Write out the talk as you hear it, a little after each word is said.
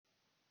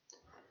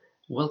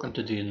Welcome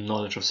to the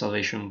Knowledge of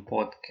Salvation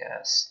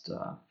podcast.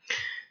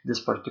 This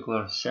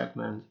particular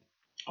segment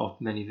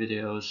of many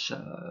videos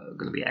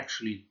going to be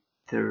actually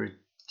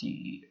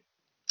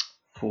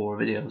 34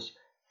 videos,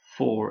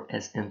 4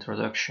 as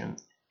introduction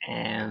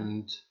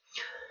and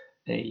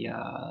a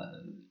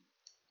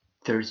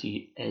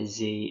 30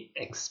 as a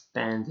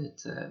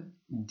expanded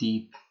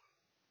deep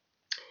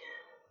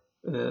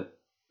uh,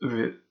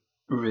 re-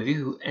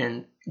 review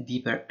and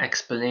deeper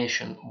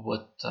explanation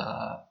what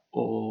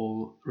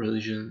all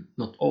religion,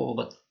 not all,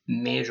 but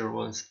major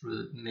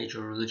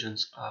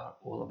religions are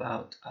all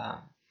about.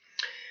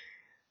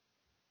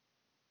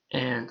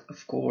 And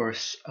of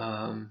course,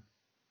 to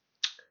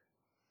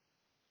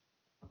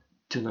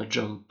not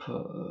jump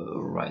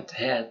right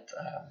ahead,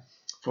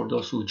 for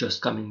those who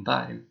just coming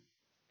by,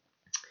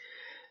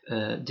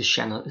 this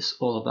channel is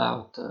all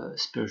about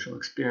spiritual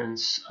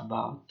experience,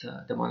 about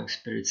demonic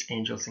spirits,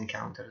 angels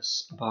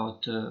encounters,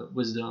 about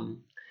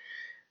wisdom,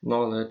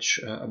 knowledge,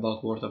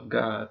 about Word of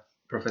God,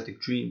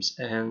 prophetic dreams,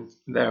 and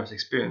various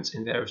experience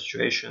in various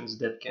situations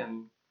that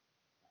can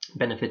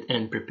benefit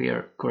and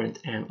prepare current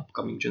and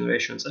upcoming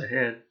generations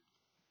ahead.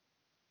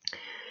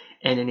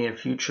 And in near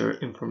future,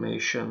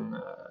 information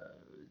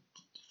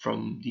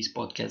from these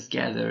podcasts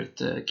gathered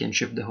can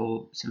shift the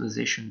whole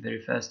civilization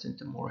very fast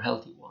into a more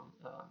healthy one.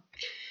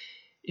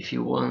 If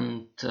you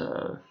want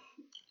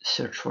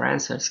search for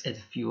answers, and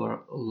if you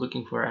are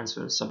looking for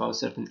answers about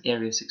certain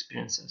areas,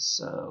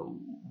 experiences,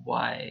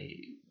 why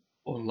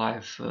on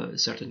life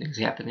certain things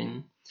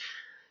happening,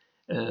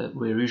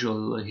 where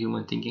usual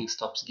human thinking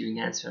stops giving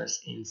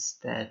answers,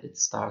 instead it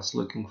starts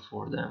looking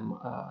for them,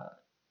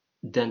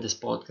 then this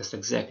podcast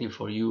exactly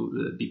for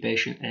you. Be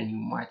patient and you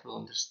might will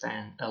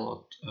understand a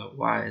lot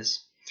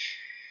wise,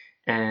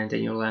 and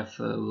then your life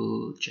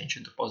will change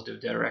into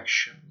positive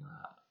direction.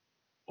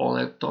 All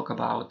I talk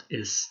about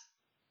is,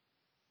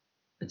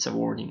 it's a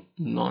warning,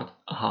 not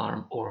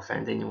harm or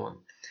offend anyone.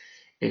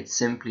 It's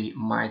simply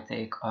my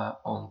take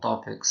on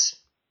topics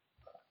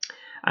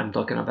I'm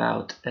talking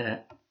about,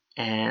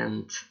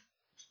 and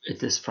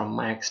it is from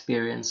my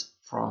experience,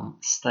 from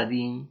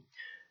studying,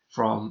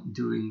 from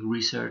doing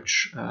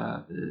research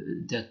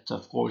that,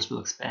 of course,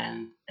 will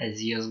expand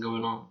as years go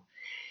on.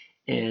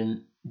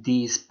 In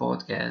these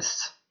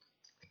podcasts,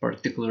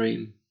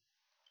 particularly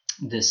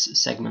this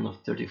segment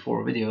of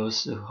 34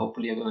 videos,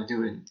 hopefully I'm going to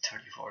do in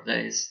 34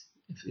 days,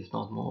 if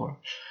not more.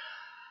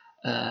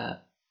 I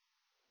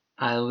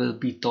will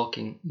be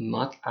talking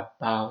not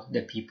about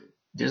the people.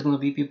 There's going to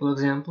be people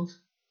examples,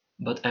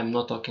 but I'm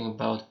not talking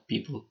about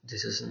people.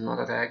 This is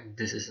not attack.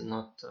 This is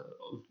not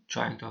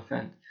trying to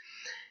offend.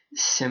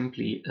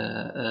 Simply,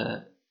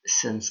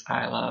 since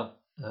I love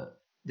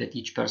that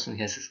each person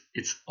has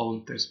its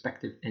own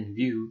perspective and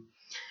view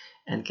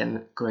and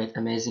can create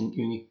amazing,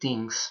 unique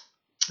things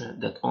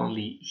that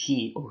only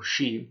he or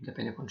she,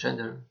 depending on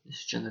gender,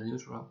 is gender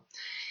neutral,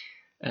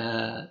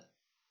 uh,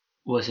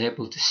 was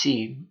able to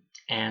see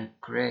and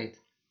create.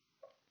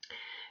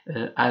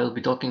 I will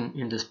be talking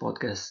in this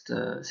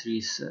podcast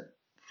series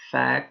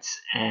facts,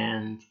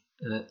 and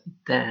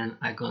then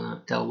I'm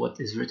gonna tell what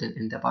is written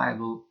in the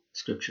Bible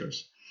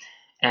scriptures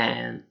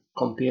and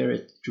compare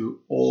it to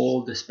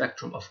all the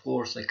spectrum. Of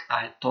course, like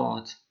I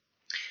thought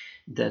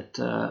that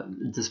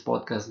this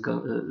podcast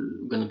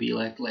gonna be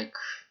like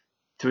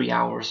 3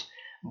 hours,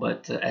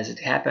 but as it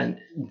happened,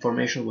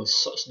 information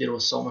was there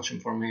was so much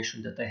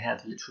information that I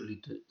had literally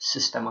to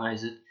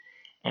systemize it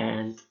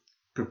and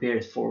prepare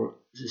it for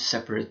a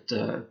separate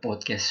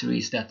podcast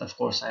series. That of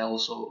course I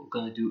also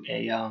gonna do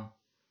a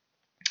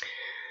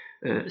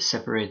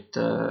separate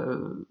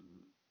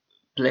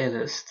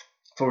playlist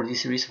for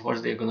this series. Of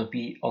course, they're gonna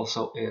be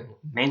also a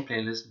main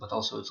playlist, but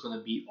also it's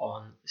gonna be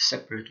on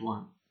separate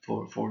one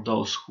for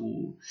those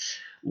who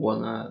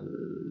wanna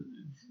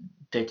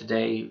day to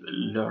day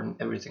learn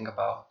everything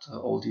about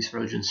all these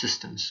religion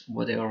systems,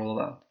 what they are all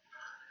about.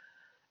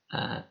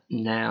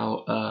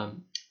 Now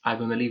I'm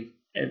gonna leave.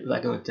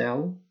 I'm gonna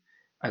tell.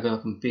 I'm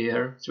gonna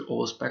compare through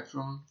all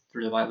spectrum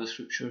through the Bible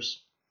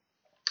scriptures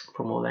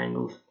from all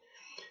angles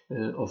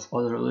of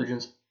other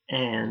religions,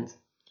 and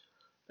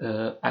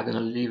I'm gonna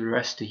leave the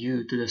rest to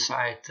you to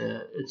decide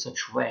in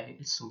such a way.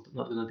 It's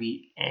not gonna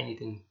be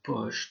anything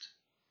pushed.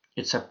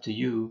 It's up to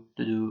you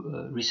to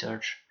do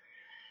research,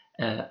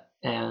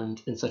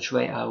 and in such a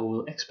way I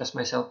will express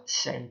myself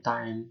same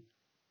time,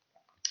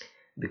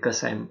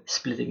 because I'm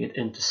splitting it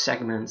into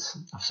segments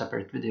of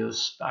separate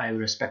videos. I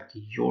respect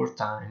your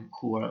time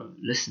who are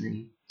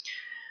listening,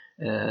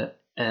 uh,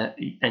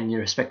 and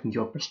you're respecting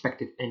your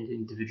perspective and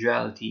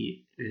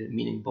individuality,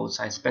 meaning both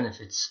sides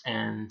benefits.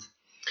 And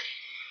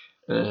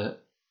uh,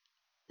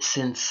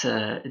 since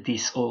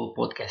this whole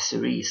podcast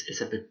series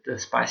is a bit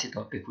spicy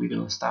topic, we're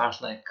gonna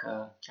start like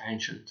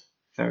ancient,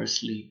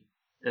 firstly,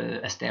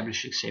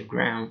 establishing safe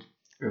ground,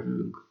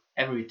 reviewing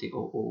everything,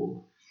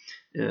 all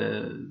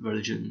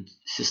religion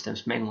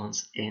systems, main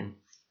ones, in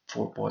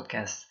 4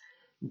 podcasts.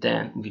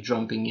 Then we're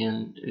jumping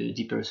in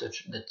deeper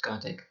research that can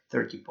take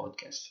 30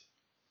 podcasts.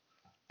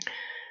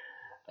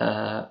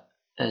 Uh,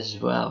 as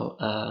well,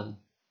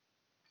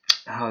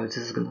 how it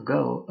is gonna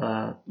go.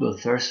 Well,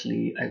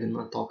 firstly, I'm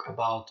gonna talk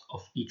about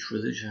of each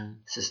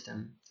religion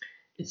system,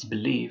 its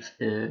belief,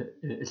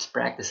 its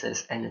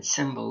practices, and its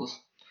symbols.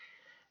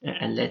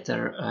 And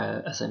later,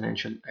 as I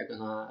mentioned, I'm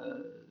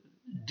gonna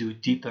do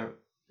deeper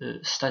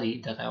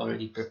study that I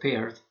already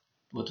prepared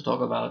what to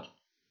talk about,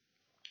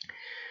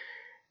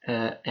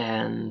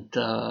 and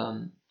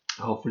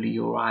hopefully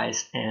your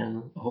eyes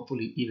and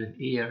hopefully even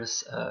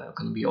ears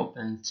can be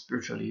opened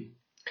spiritually,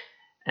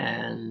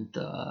 and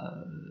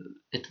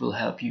it will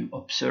help you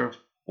observe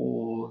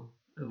all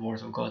the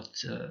words of God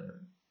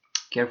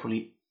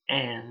carefully,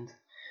 and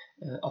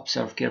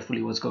observe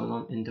carefully what's going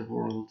on in the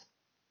world,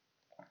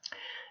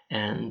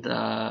 and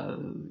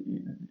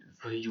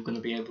you're gonna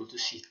be able to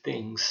see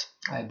things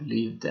I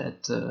believe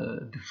that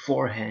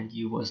beforehand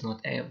you was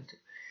not able to.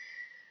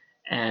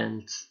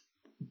 And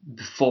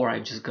before I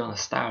just gonna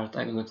start,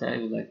 I'm gonna tell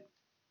you, like,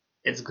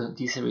 this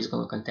series is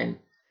gonna contain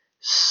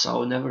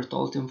so never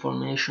told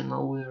information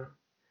nowhere,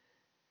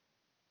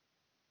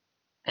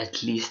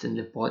 at least in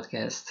the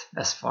podcast,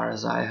 as far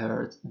as I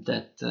heard,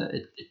 that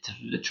it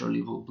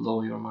literally will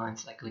blow your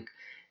minds. Like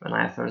when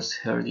I first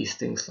heard these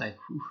things, like,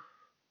 whew,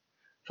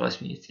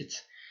 trust me,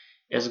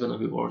 it's gonna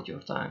be worth your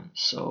time.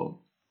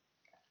 So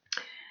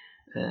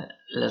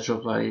let's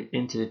jump right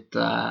into it.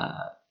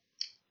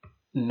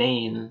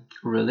 Main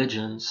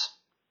religions.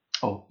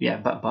 Oh yeah,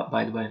 but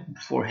by the way,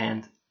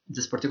 beforehand,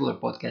 this particular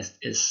podcast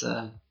is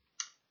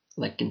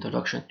like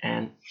introduction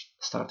and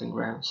starting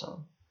ground.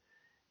 So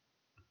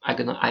I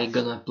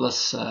gonna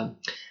plus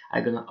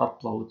I gonna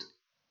upload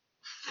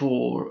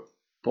 4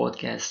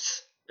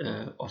 podcasts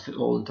of the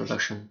whole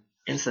introduction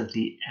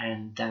instantly,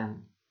 and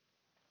then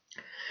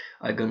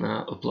I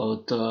gonna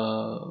upload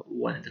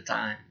one at a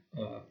time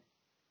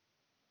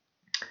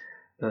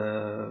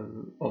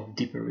of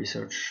deeper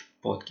research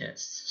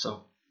podcasts.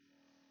 So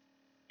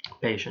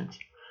patience.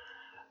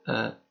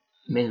 Uh,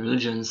 Main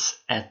religions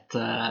at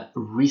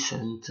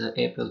recent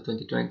April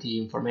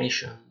 2020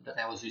 information that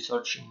I was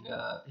researching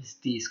is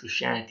this: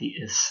 Christianity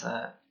is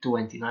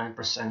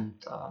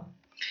 29%,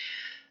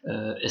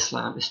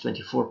 Islam is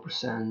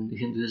 24%,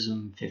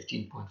 Hinduism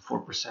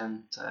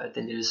 15.4%.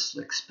 Then there is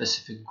like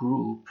specific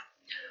group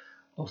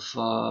of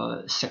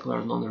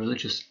secular,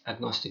 non-religious,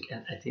 agnostic,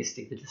 and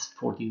atheistic that is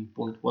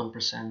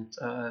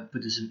 14.1%.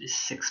 Buddhism is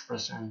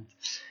 6%.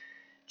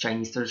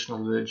 Chinese traditional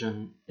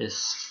religion is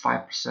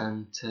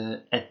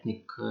 5%.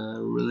 Ethnic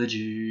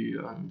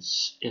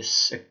religions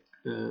is,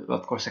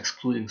 of course,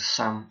 excluding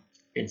some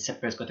in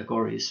separate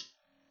categories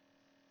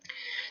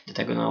that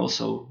I'm gonna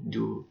also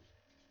do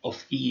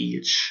of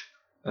each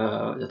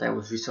that I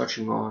was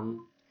researching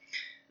on,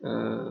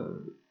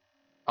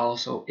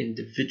 also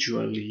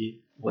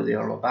individually what they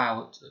are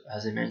about,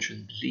 as I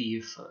mentioned,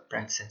 belief,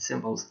 practice, and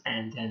symbols,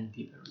 and then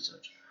deeper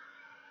research.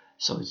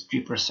 So it's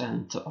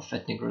 3% of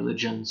ethnic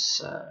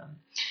religions.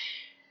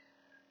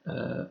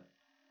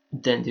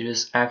 Then there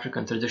is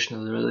African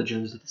traditional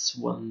religions, that's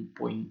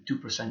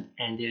 1.2%,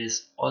 and there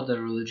is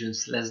other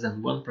religions less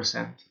than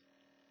 1%,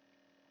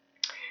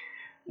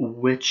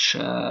 which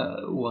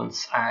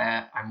ones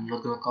I'm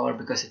not gonna cover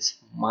because it's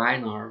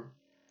minor,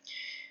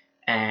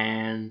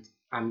 and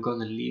I'm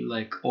gonna leave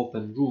like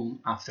open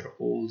room after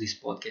all this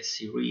podcast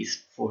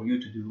series for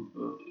you to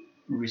do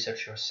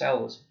research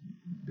yourselves,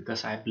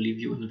 because I believe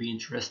you will be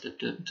interested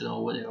to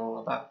know what they're all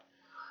about.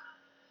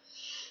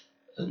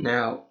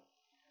 Now,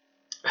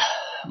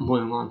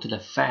 moving on to the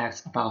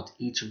facts about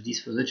each of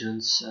these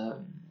religions,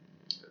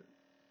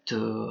 to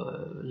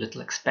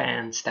little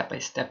expand step by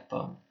step,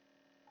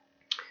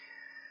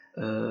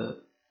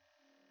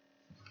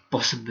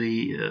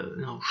 possibly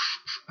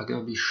are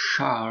gonna be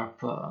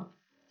sharp,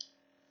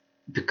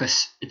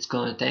 because it's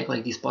gonna take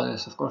like these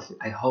podcasts. Of course,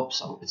 I hope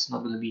so. It's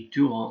not gonna be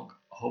too long.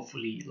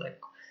 Hopefully,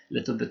 like a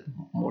little bit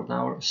more than an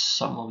hour.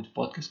 Some of the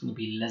podcasts gonna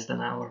be less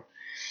than an hour,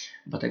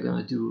 but I'm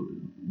gonna do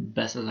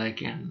best as I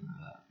can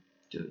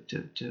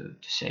to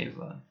save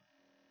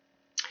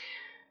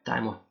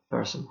time of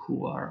person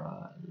who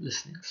are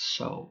listening.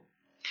 So,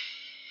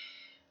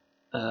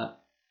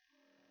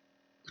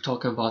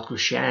 talking about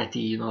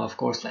Christianity, of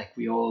course, like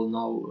we all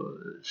know,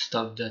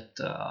 stuff that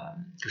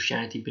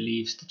Christianity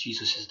believes that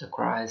Jesus is the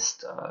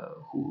Christ,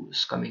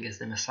 who's coming as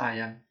the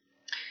Messiah,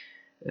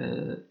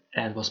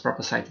 and was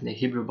prophesied in the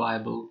Hebrew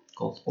Bible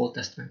called Old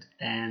Testament,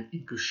 and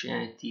in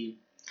Christianity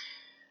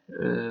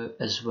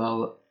as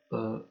well,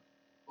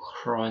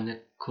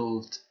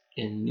 chronicled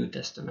in New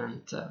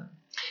Testament.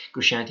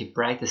 Christianity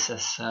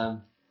practices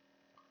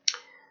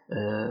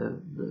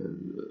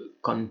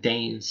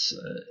contains,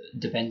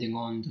 depending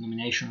on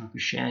denomination of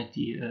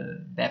Christianity,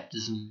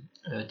 baptism,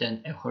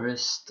 then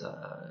Eucharist,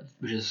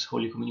 which is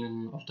Holy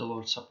Communion of the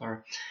Lord's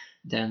Supper.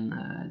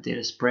 Then there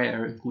is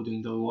prayer,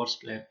 including the Lord's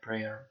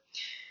Prayer.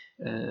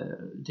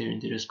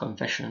 There is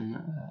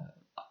confession,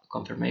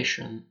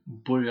 confirmation,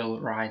 burial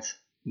rites,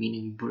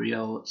 meaning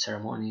burial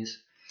ceremonies,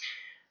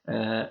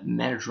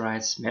 marriage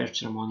rites, marriage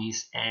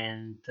ceremonies,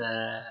 and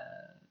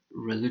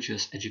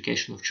religious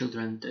education of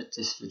children, that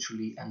is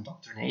literally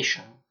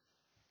indoctrination.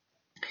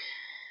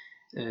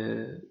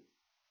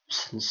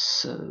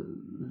 since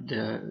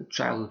the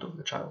childhood of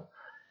the child.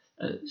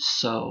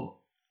 So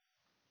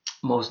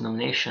most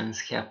denominations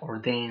have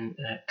ordained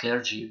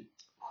clergy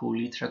who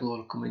lead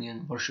regular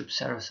communion worship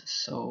services.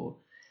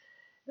 So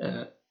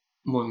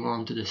moving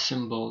on to the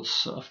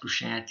symbols of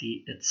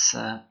Christianity, it's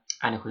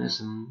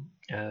anachronism.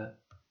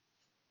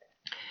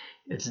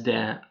 It's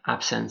the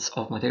absence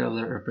of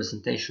material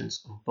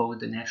representations of both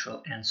the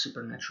natural and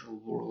supernatural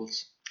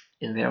worlds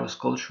in various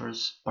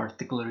cultures,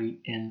 particularly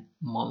in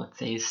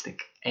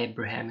monotheistic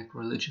Abrahamic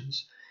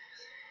religions.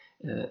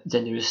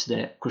 Then there is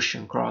the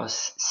Christian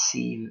cross,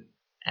 seen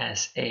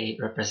as a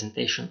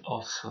representation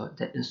of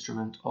the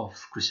instrument of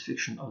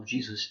crucifixion of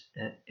Jesus.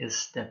 That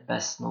is the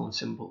best known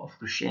symbol of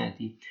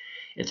Christianity.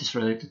 It is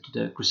related to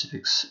the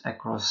crucifix, a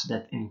cross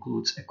that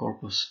includes a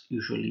corpus,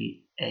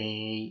 usually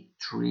a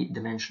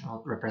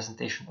three-dimensional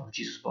representation of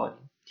Jesus' body,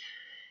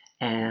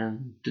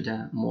 and to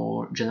the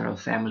more general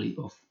family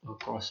of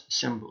cross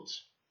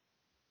symbols.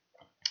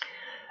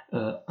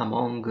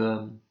 Among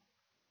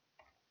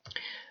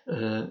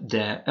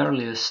the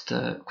earliest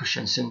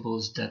Christian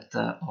symbols that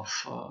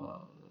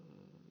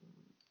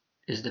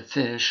is the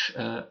fish,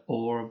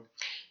 or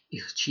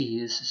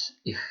ichthys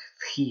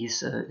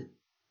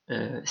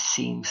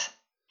seems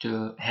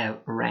to have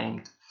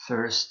ranked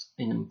first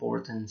in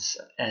importance,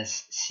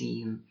 as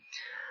seen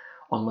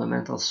on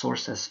monumental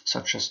sources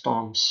such as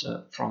tombs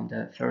from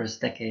the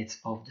first decades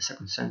of the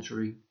 2nd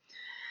century.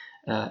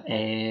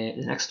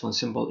 The next one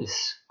symbol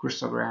is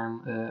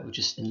Christogram, which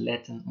is in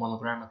Latin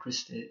Monogramma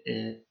Christi.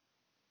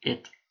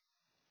 It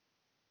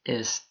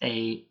is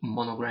a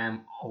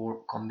monogram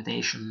or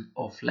combination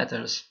of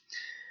letters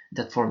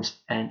that forms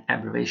an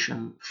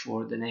abbreviation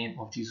for the name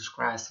of Jesus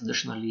Christ,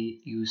 traditionally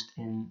used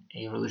in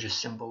a religious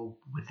symbol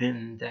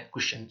within the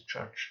Christian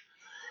church.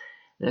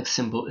 The next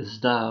symbol is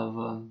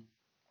dove.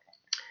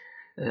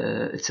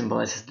 It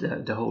symbolizes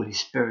the Holy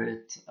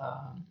Spirit.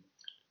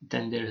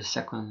 Then there is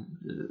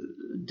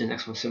the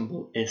next one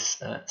symbol is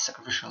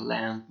sacrificial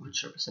lamb,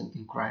 which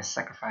representing Christ's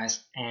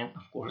sacrifice, and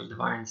of course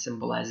divine,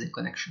 symbolizing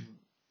connection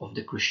of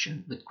the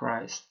Christian with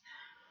Christ.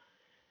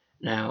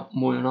 Now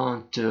moving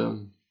on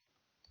to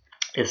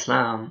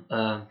Islam,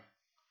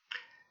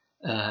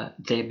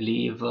 they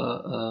believe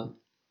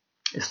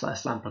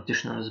Islam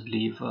practitioners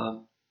believe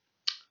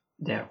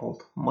they are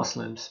called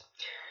Muslims,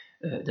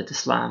 that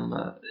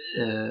Islam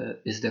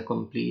is the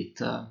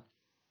complete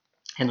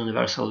and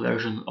universal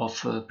version of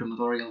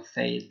primordial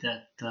faith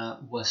that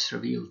was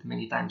revealed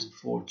many times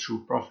before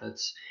through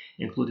prophets,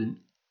 including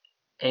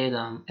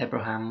Adam,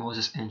 Abraham,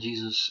 Moses, and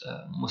Jesus.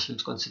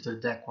 Muslims consider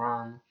the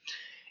Quran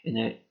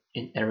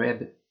in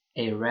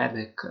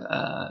Arabic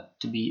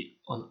to be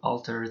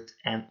unaltered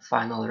and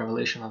final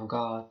revelation of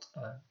God.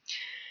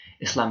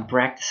 Islam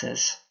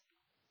practices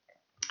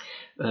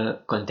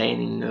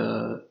containing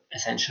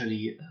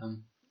essentially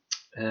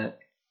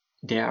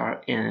they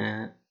are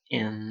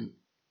in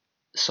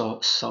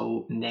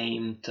so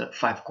named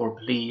 5 core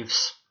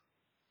beliefs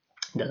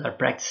that are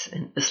practiced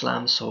in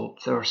Islam. So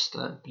first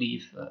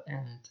belief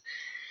and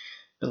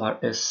pillar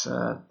is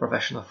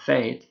profession of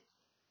faith,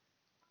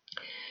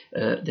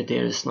 that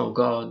there is no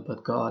God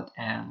but God,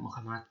 and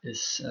Muhammad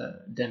is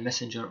the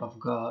messenger of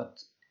God,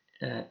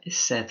 is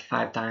said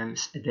 5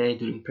 times a day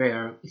during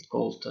prayer. It's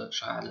called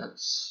Shahada.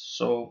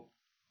 So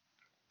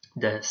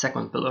the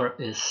second pillar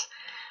is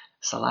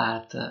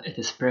Salat. It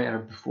is prayer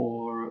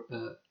before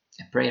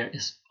a prayer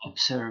is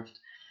observed.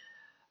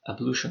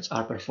 Ablutions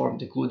are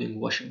performed, including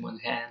washing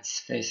one's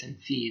hands, face,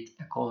 and feet.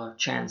 A caller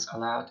chants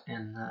aloud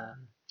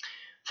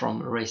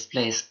from a raised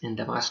place in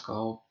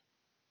Damascus.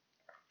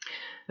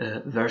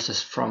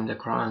 Verses from the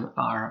Quran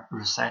are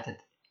recited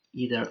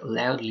either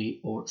loudly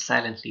or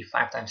silently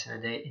 5 times in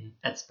a day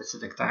at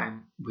specific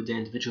time, with the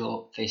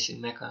individual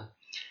facing Mecca.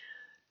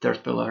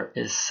 Third pillar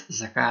is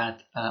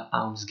Zakat,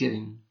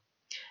 almsgiving.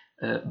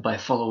 By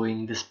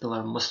following this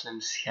pillar,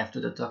 Muslims have to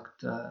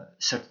deduct a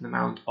certain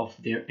amount of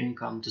their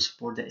income to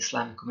support the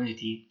Islamic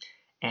community,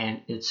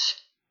 and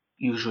it's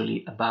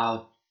usually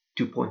about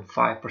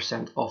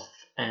 2.5% of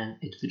an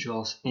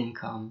individual's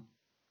income.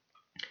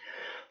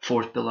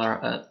 Fourth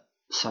pillar,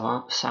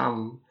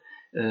 Sawm,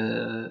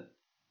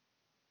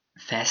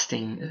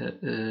 fasting.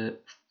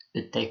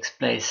 It takes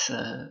place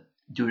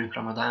during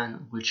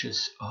Ramadan, which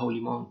is a holy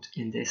month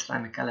in the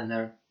Islamic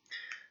calendar.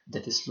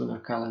 That is lunar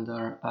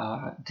calendar.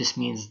 This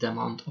means the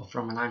month of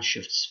Ramadan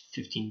shifts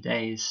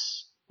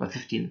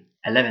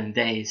 11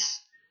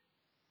 days.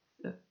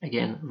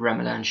 Again,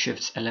 Ramadan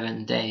shifts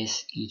 11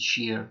 days each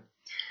year.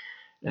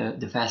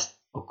 The fast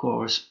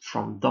occurs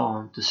from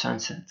dawn to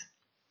sunset.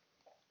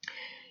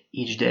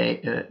 Each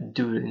day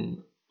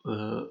during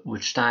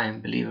which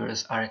time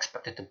believers are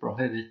expected to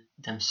prohibit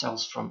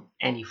themselves from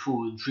any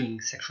food,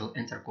 drink, sexual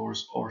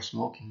intercourse, or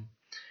smoking.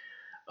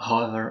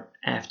 However,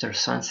 after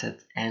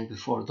sunset and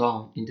before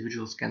dawn,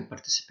 individuals can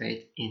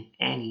participate in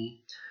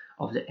any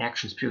of the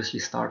actions previously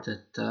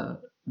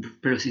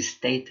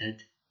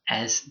stated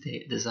as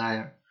they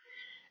desire.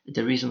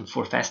 The reason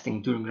for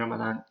fasting during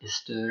Ramadan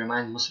is to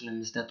remind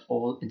Muslims that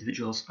all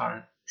individuals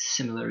are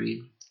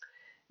similarly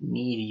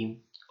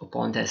needy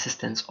upon the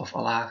assistance of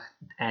Allah,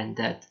 and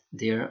that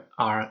there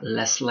are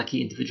less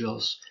lucky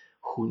individuals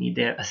who need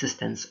their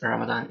assistance.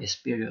 Ramadan is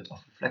a period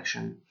of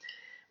reflection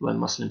when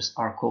Muslims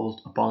are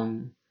called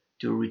upon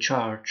to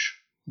recharge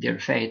their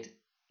faith,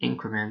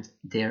 increment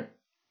their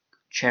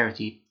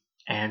charity,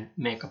 and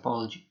make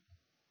apology.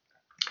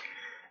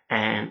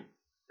 And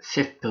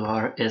fifth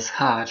pillar is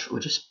Hajj,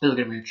 which is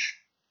pilgrimage.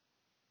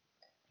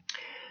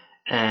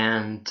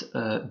 And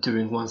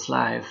during one's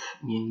life,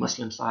 meaning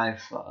Muslim's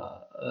life,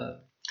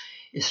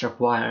 is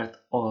required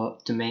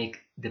to make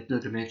the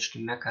pilgrimage to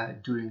Mecca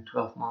during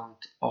 12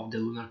 months of the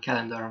lunar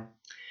calendar,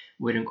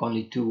 wearing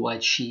only 2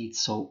 white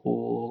sheets, so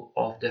all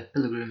of the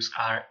pilgrims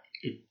are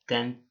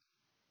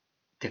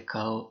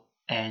identical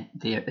and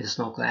there is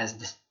no class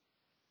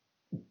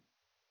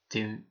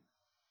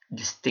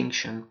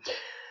distinction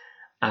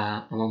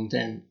among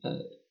them.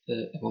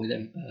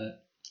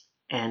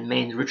 And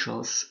main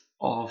rituals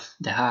of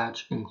the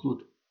Hajj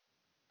include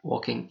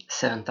walking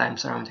 7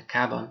 times around the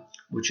Kaaba,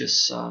 which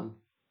is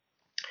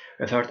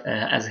referred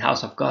as the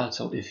house of God.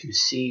 So if you've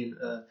seen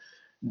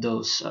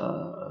those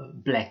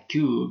black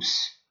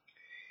cubes,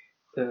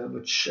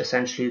 which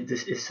essentially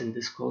this is in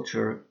this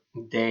culture,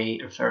 they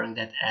referring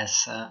that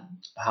as a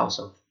house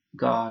of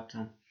God,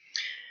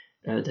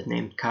 that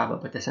named Kaaba,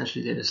 but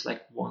essentially there is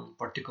like one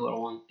particular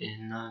one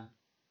in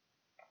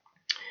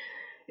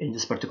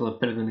this particular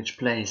pilgrimage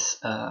place,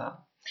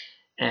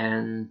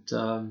 and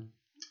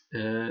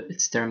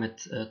it's termed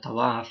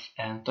tawaf,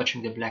 and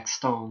touching the black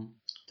stone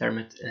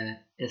termed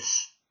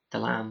is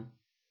talam.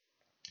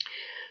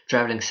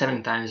 Traveling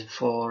 7 times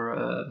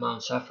before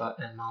Mount Safa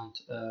and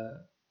Mount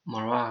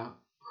Marwa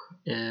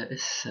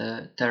is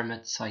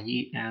termed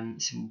sa'i,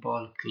 and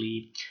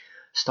symbolically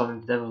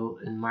stoning the devil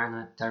in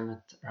Marna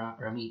termed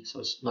Rami. So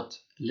it's not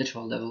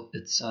literal devil,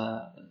 it's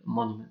a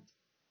monument.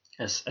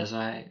 As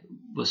I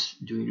was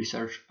doing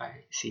research,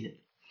 I seen it.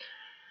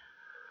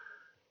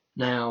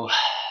 Now,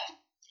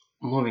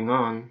 moving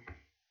on,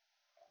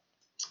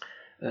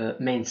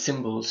 main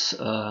symbols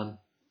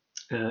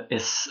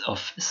is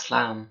of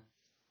Islam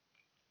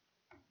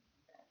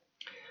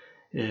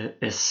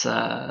is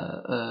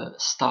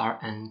star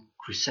and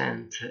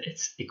crescent.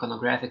 It's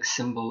iconographic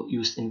symbol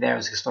used in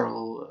various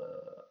historical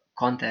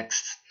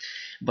contexts,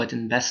 but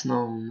in best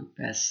known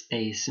as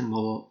a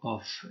symbol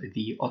of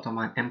the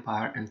Ottoman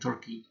Empire and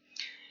Turkey.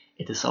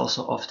 It is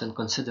also often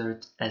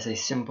considered as a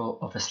symbol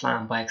of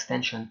Islam by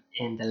extension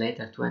in the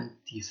later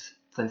 20th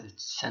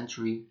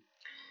century.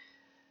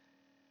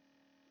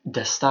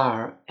 The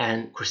star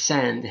and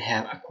crescent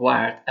have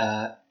acquired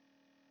a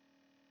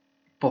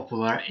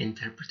popular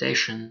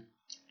interpretation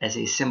as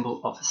a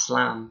symbol of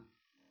Islam.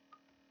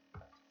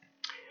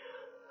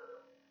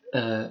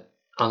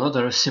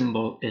 Another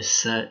symbol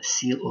is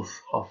seal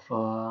of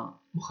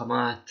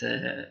Muhammad,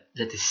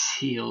 that is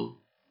seal,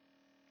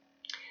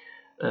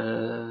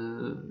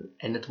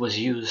 and it was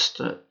used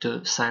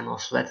to sign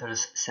off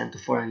letters sent to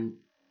foreign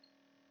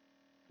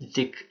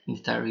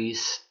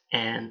dignitaries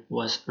and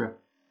was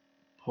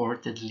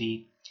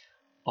reportedly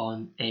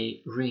on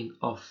a ring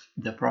of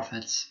the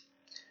prophets.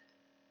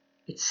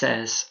 It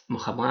says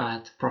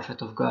Muhammad,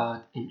 Prophet of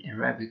God, in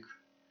Arabic.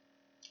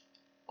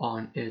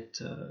 On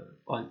it,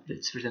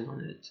 it's written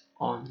on it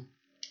on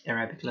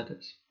Arabic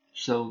letters.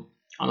 So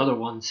another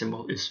one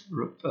symbol is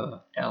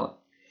L.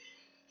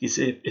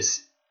 Hisib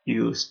is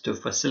used to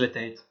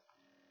facilitate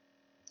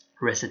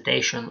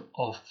recitation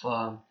of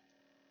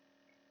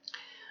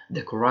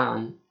the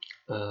Quran.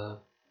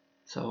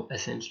 So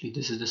essentially,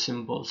 this is the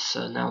symbols.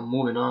 Now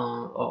moving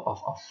on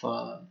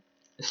of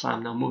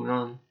Islam. Now moving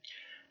on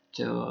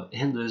to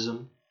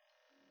Hinduism.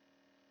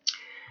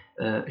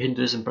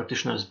 Hinduism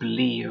practitioners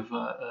believe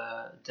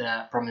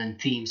the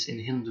prominent themes in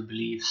Hindu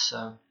beliefs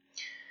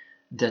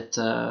that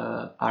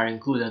are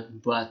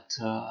included but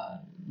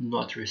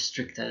not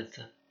restricted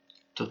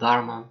to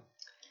Dharma,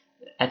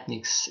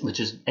 ethics, which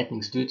is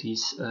ethics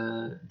duties,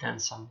 then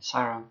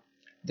samsara,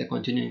 the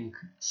continuing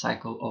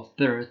cycle of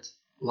birth,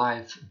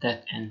 life,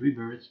 death, and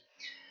rebirth.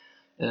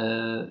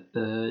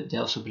 They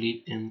also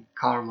believe in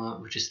karma,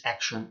 which is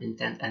action,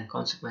 intent, and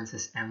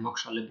consequences, and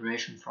moksha,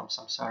 liberation from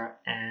samsara,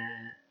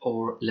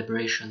 or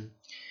liberation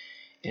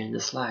in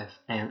this life,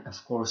 and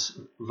of course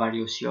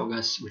various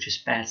yogas, which is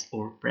paths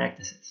or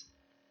practices.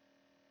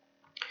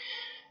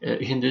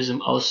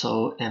 Hinduism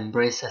also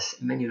embraces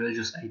many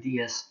religious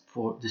ideas.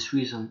 For this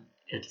reason,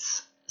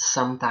 it's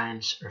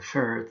sometimes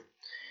referred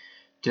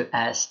to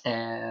as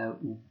a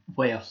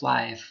way of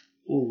life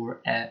or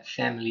a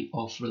family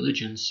of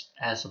religions,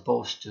 as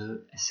opposed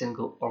to a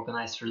single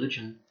organized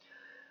religion.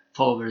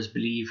 Followers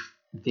believe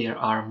there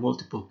are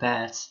multiple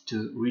paths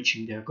to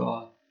reaching their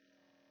God.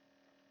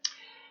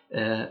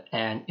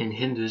 And in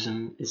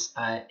Hinduism is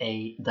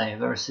a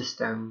diverse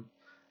system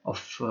of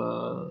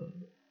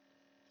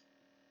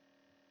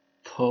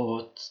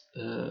thought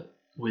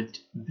with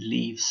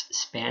beliefs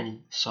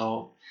spanning.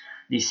 So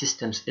these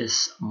systems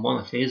is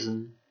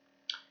monotheism.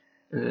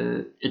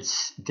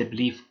 It's the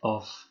belief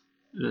of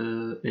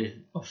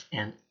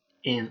and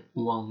in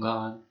one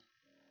God.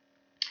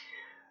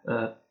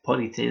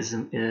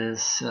 Polytheism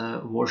is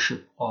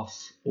worship of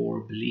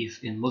or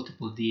belief in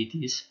multiple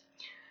deities.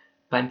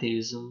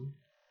 Pantheism,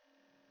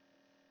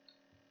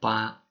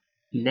 panentheism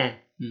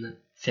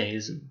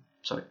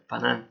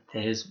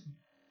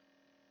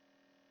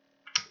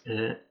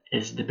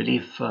is the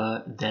belief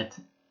that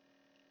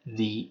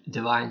the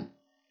divine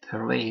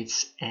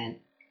pervades and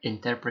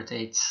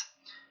interprets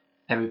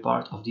every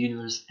part of the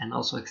universe and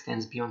also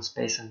extends beyond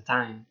space and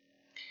time.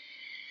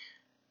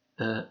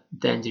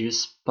 Then there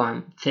is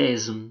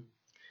pantheism,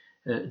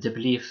 the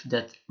belief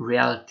that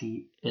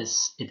reality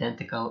is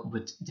identical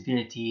with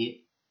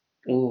divinity,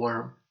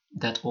 or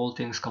that all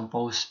things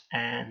compose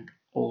an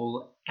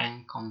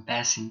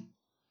all-encompassing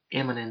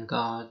immanent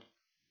God.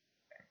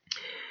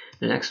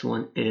 The next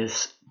one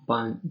is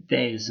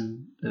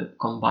pantheism,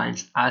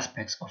 combines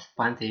aspects of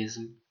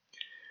pantheism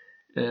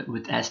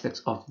with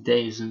aspects of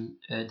deism,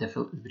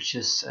 which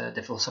is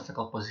the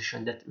philosophical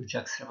position that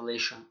rejects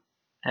revelation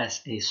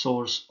as a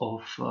source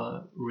of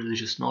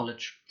religious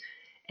knowledge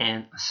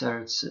and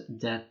asserts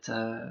that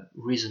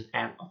reason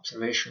and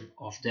observation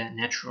of the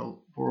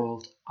natural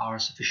world are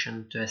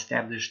sufficient to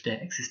establish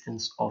the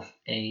existence of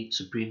a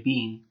supreme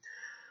being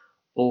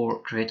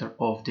or creator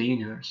of the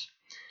universe.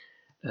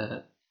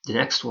 The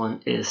next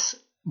one is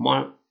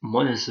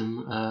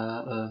monism.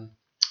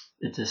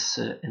 It is,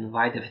 in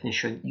wide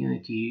definition,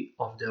 unity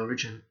of the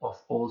origin of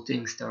all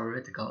things,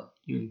 theoretical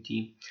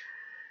unity,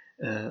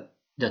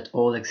 that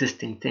all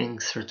existing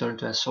things return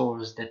to a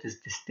source that is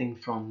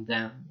distinct from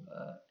them,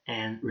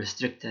 and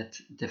restricted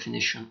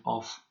definition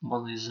of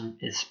monism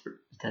is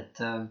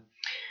that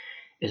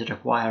it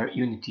requires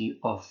unity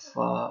of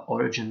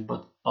origin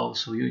but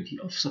also unity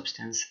of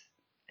substance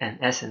and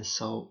essence,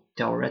 so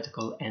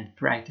theoretical and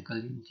practical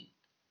unity.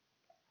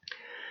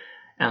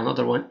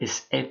 Another one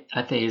is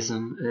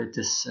atheism. It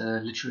is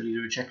literally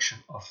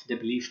rejection of the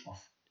belief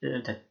of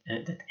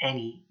that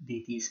any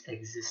deities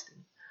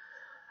existing.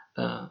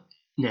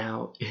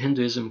 Now,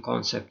 Hinduism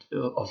concept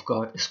of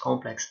God is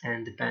complex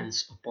and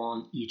depends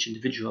upon each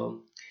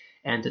individual,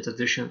 and the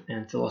tradition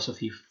and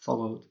philosophy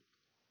followed.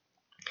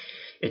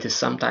 It is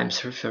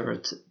sometimes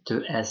referred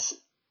to as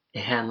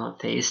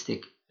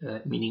henotheistic,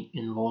 meaning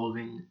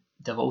involving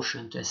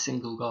devotion to a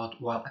single God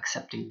while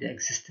accepting the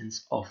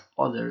existence of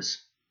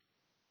others.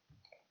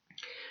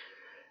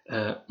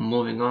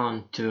 Moving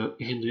on to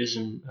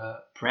Hinduism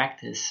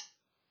practice,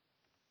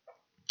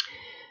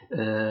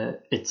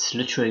 it's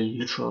literally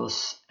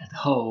rituals at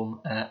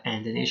home,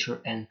 and the nature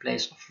and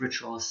place of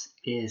rituals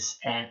is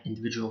an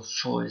individual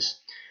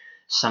choice.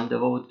 Some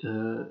devout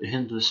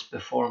Hindus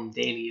perform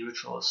daily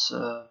rituals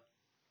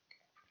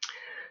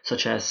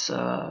such as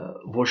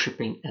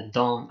worshipping at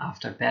dawn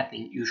after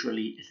bathing.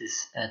 Usually it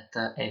is at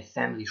a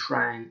family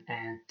shrine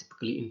and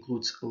typically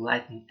includes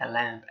lighting a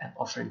lamp and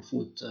offering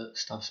food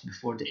stuffs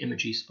before the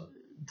images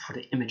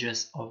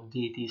of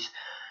deities.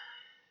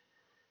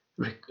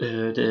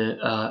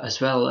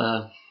 As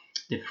well,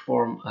 they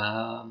perform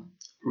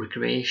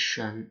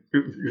recitation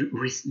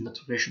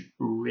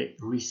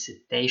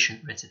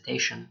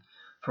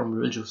from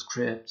religious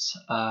scripts.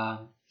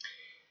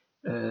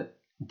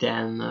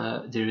 Then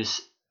there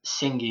is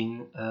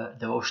singing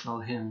devotional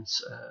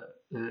hymns,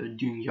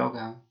 doing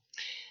yoga,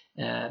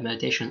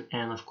 meditation,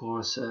 and of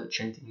course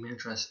chanting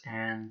mantras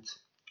and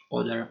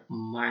other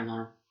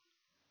minor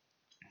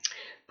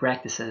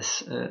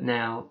practices.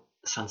 Now,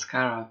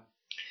 sanskara,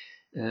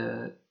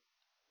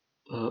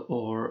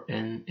 or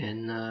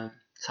in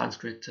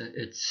Sanskrit,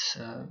 it's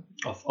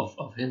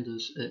of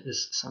Hindus,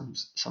 is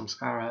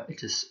samskara.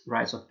 It is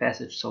rites of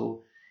passage,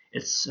 so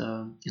it's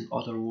in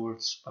other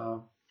words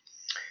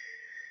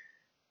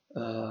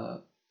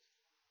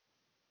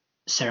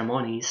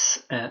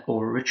ceremonies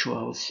or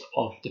rituals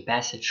of the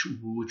passage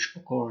which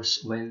occurs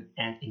when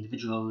an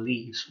individual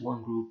leaves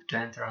one group to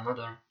enter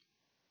another.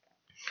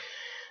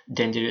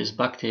 Then there is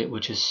bhakti,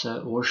 which is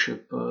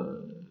worship,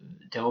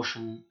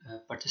 devotion,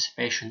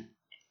 participation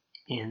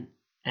in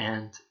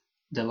and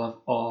the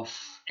love of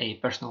a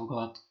personal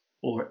god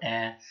or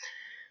a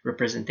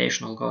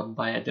representational god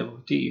by a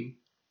devotee.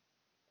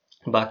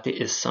 Bhakti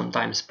is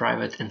sometimes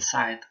private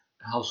inside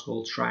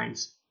household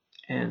shrines,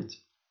 and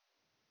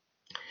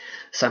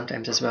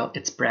sometimes as well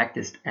it's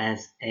practiced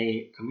as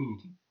a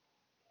community.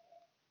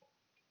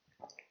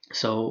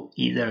 So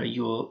either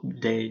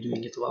they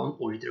doing it alone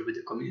or either with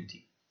the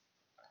community.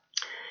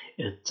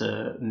 It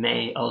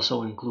may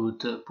also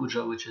include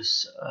puja, which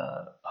is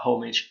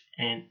homage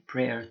and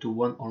prayer to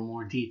one or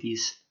more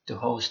deities to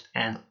host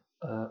and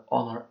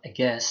honor a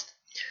guest,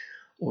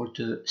 or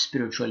to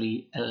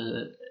spiritually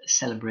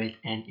celebrate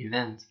an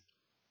event.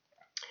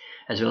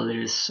 As well,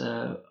 there is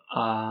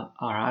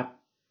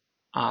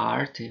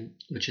Aarti,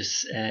 which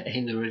is a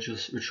Hindu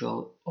religious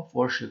ritual of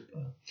worship,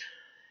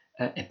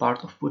 a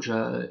part of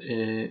puja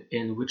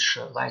in which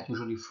light,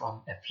 usually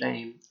from a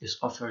flame, is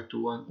offered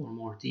to one or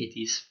more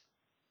deities.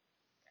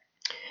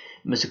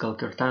 Musical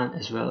kirtan,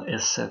 as well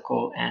as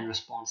call and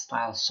response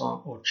style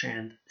song or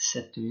chant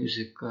set to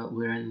music,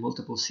 wherein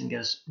multiple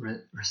singers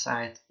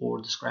recite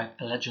or describe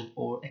a legend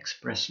or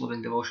express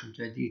loving devotion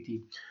to a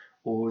deity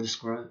or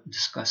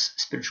discuss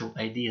spiritual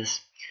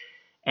ideas.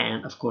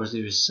 And of course,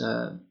 there's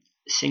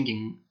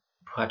singing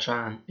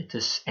bhajan. It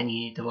is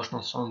any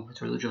devotional song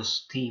with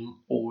religious theme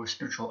or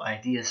spiritual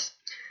ideas,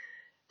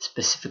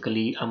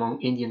 specifically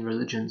among Indian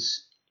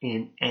religions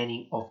in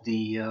any of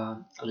the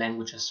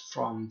languages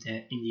from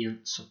the Indian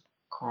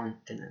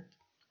subcontinent.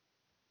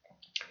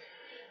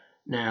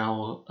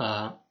 Now,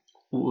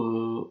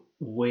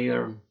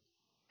 where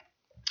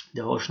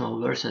devotional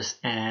verses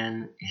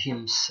and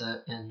hymns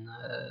in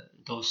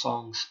those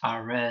songs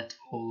are read,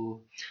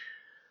 or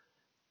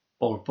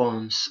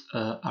poems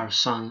are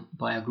sung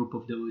by a group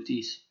of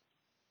devotees.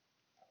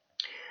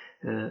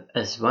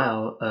 As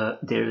well,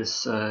 there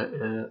is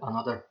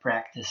another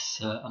practice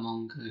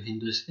among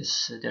Hindus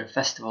is their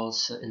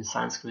festivals. In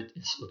Sanskrit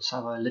is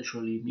Utsava,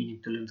 literally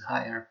meaning to lift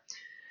higher.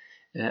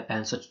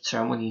 And such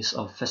ceremonies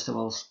of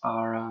festivals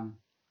are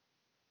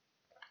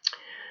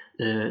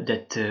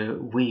that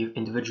weave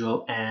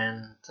individual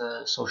and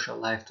social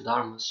life to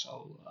Dharma.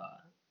 So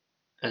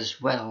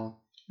as well,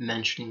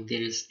 mentioning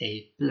there is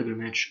a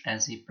pilgrimage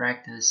as a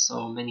practice,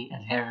 so many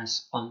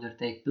adherents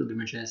undertake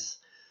pilgrimages,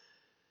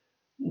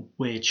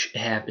 which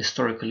have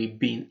historically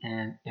been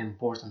an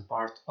important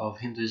part of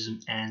Hinduism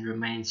and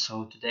remain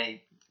so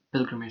today.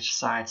 Pilgrimage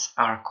sites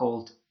are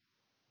called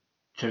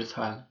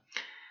tirtha,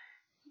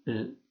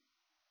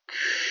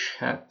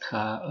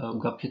 kshetra,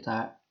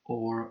 gopyata,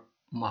 or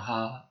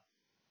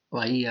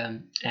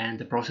mahalaya, and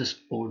the process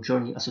or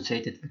journey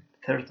associated with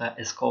tirtha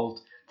is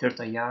called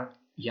tirtha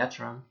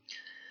yatra.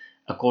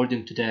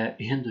 According to the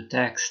Hindu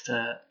text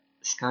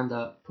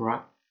Skanda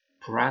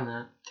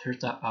Purana,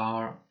 tirtha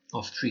are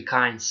of three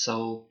kinds.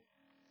 So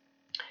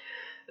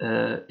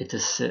it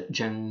is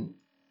Jangam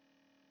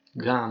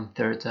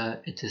tirtha,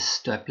 it is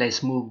to a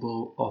place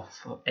movable of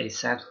a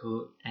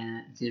sadhu,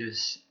 and there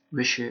is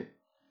Rishi,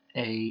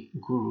 a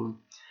guru.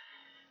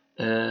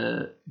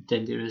 Then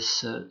there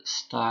is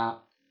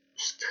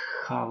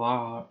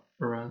Sthavara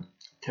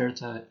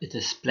tirtha, it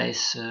is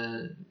place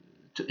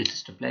it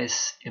is to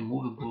place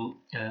immovable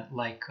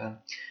like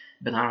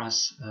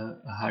Benares,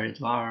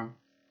 Haridwar,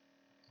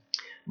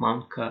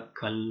 Mount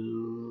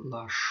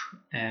Kailash,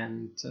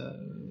 and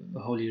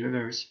holy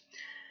rivers,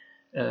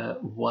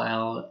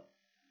 while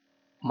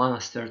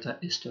Manas tirtha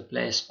is to a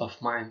place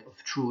of mind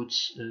of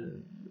truths,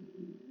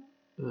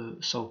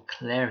 so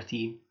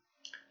clarity,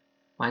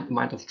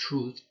 mind of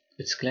truth,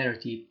 its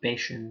clarity,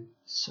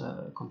 patience,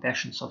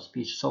 compassion, soft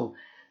speech. So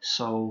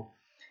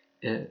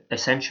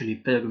essentially,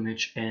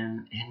 pilgrimage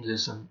in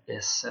Hinduism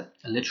is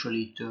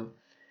literally to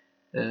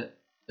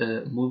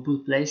movable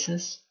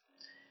places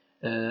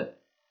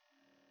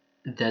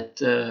that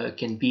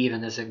can be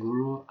even as a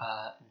guru.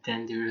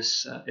 Then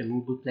there's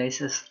immovable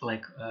places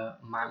like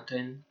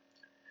mountain,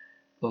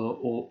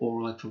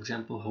 or like, for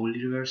example,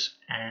 holy rivers,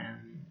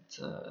 and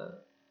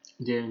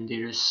then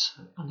there is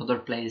another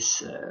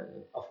place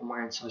of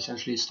mind. So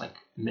essentially it's like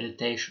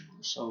meditation,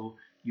 so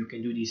you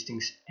can do these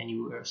things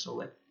anywhere. So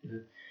like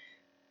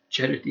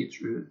charity,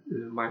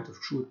 mind of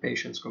truth,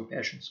 patience,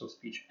 compassion, so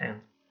speech,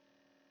 and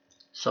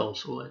so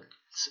like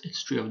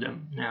it's three of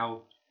them.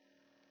 Now,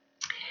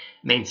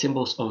 main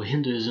symbols of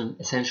Hinduism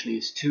essentially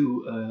is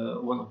two.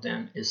 One of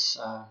them is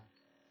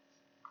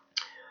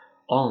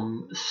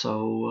Om. So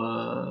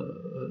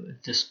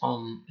this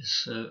Om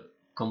is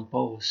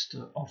composed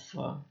of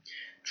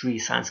three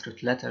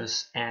Sanskrit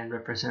letters and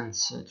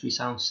represents three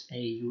sounds A,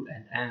 U,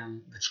 and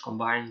M, which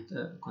combined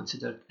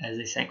considered as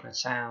a sacred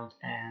sound,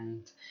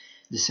 and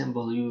the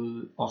symbol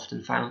you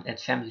often found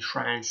at family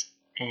shrines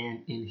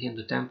and in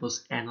Hindu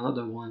temples. And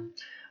another one,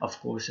 of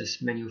course,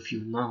 as many of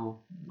you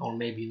know, or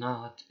maybe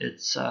not,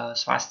 it's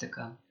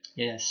swastika.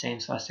 Yeah, same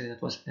swastika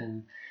that was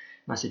in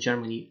Nazi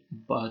Germany,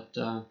 but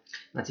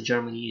Nazi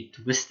Germany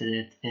twisted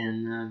it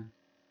in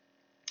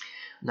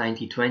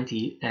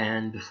 1920,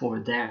 and before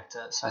that,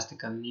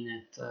 swastika and,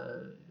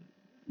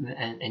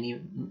 and,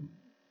 even,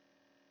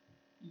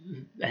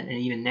 and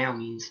even now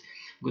means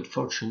good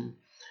fortune,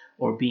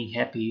 or being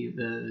happy,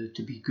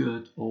 to be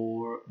good,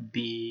 or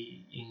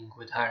being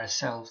with higher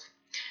self.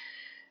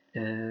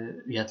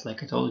 Yet,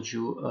 like I told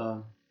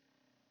you,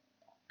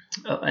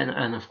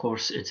 and of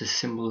course, it's a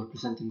symbol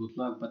representing good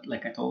luck. But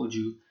like I told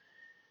you,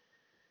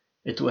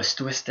 it was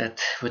twisted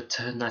with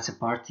Nazi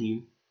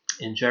Party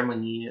in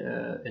Germany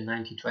in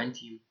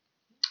 1920,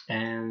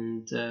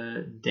 and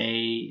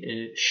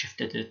they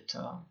shifted it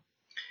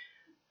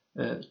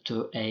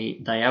to a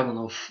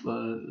diagonal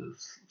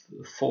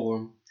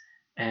form,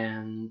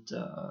 and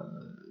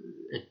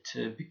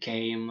it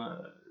became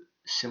a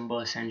symbol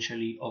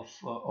essentially of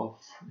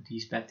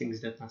these bad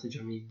things that Nazi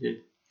Germany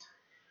did.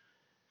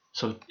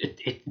 So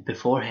it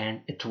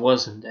beforehand it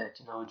wasn't that,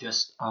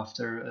 just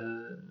after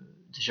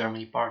the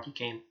Germany Party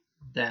came,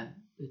 then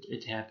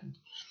it happened.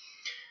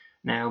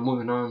 Now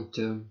moving on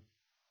to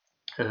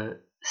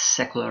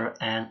secular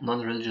and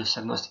non-religious,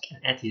 agnostic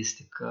and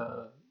atheistic.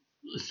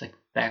 It's like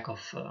back of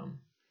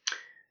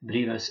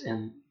believers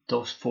in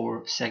those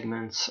four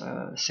segments.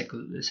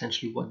 Secular,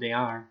 essentially what they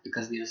are,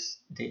 because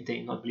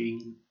they not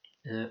believing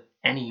in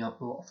any of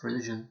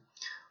religion,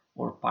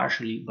 or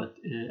partially, but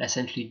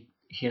essentially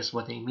here's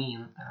what I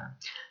mean.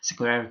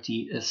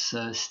 Secularity is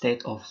a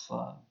state of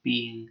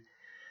being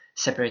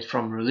separate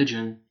from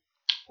religion,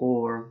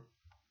 or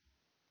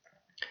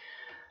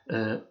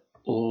uh,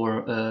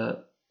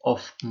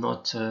 of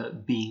not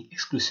being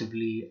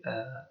exclusively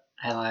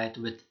allied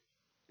with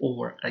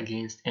or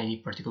against any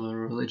particular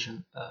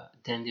religion.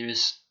 Then there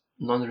is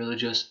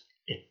non-religious.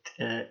 It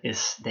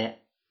is the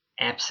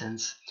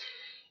absence,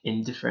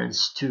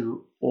 indifference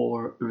to,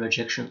 or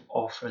rejection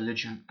of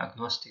religion.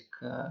 Agnostic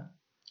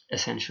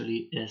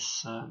essentially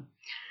is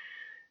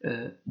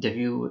the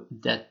view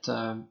that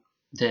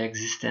the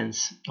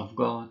existence of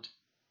God,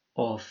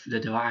 of the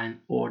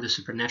divine, or the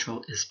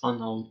supernatural is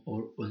unknown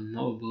or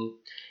unknowable,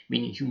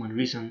 meaning human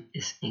reason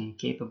is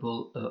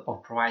incapable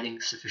of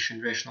providing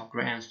sufficient rational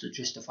grounds to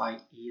justify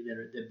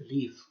either the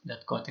belief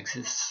that God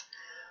exists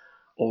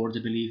or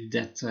the belief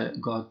that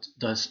God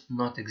does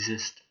not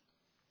exist.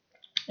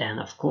 And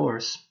of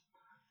course,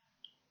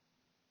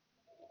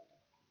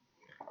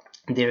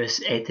 there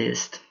is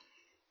atheist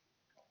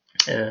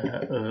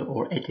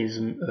or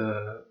atheism,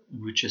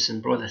 which is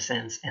in broader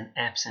sense an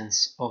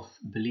absence of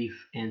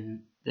belief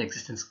in the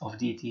existence of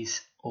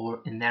deities,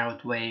 or in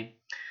narrowed way,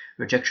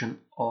 rejection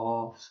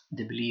of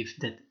the belief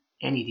that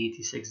any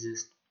deities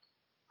exist.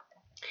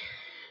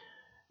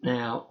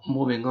 Now,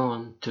 moving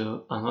on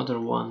to another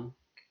one,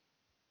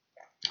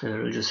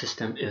 religious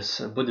system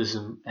is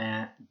Buddhism.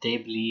 They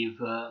believe,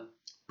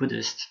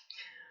 Buddhists,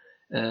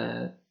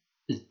 uh,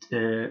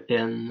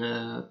 in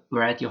a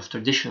variety of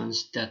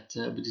traditions that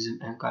Buddhism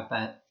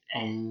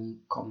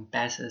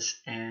encompasses,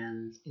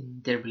 and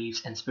in their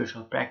beliefs and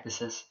spiritual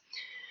practices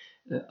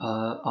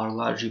are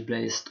largely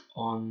based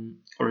on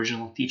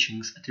original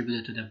teachings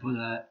attributed to the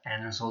Buddha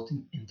and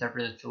resulting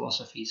interpreted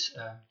philosophies.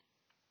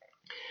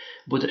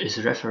 Buddha is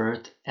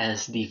referred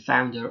as the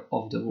founder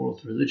of the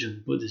world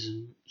religion,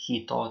 Buddhism.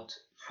 He taught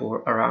for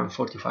around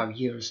 45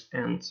 years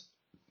and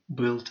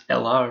built a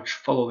large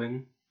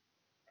following,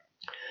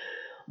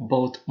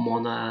 both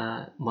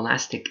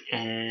monastic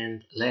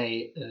and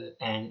lay,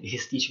 and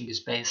his teaching is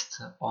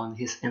based on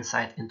his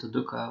insight into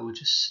dukkha,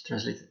 which is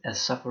translated as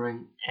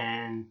suffering,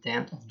 and the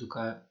end of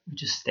dukkha,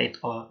 which is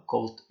state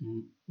called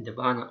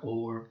nibbana,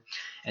 or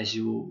as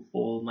you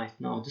all might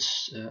know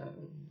this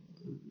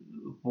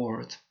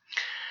word,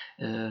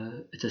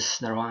 it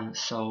is nirvana.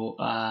 So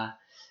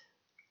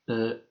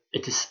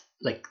it is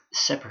like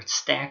separate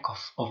stack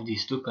of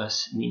these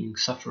dukkhas, meaning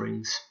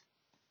sufferings.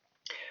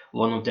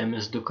 One of them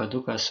is dukkha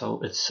dukkha,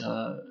 so it's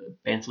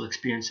painful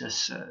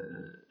experiences,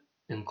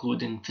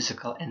 including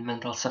physical and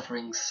mental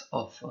sufferings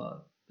of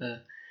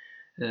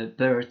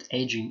birth,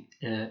 aging,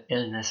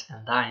 illness,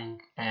 and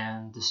dying,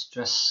 and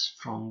distress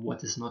from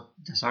what is not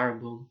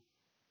desirable.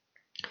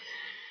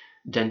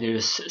 Then there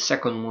is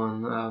second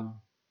one,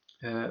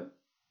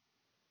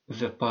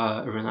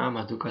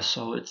 viparinama dukkha,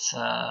 so it's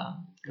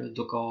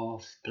dukkha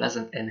of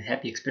pleasant and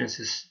happy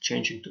experiences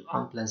changing to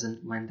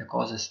unpleasant when the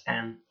causes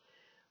and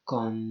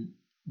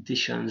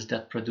conditions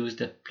that produce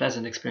that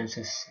pleasant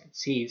experiences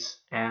cease.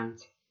 And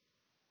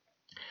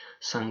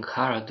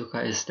sankhara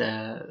dukkha is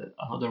the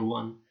another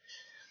one,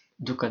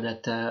 dukkha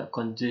that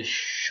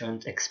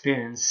conditioned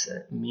experience,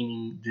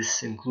 meaning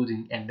this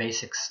including a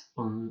basic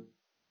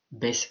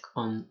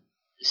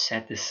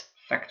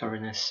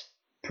unsatisfactoriness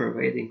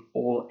pervading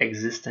all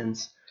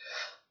existence,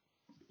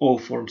 all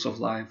forms of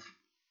life,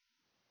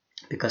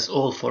 because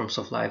all forms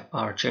of life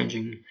are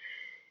changing,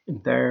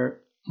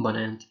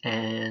 impermanent,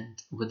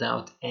 and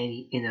without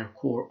any inner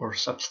core or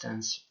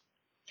substance.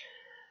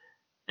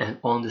 And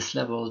on this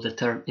level, the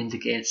term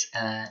indicates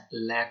a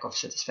lack of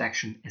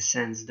satisfaction, a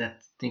sense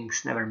that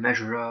things never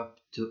measure up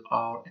to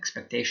our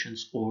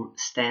expectations or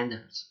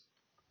standards.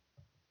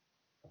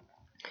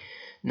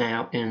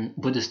 Now, in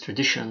Buddhist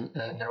tradition,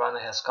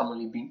 nirvana has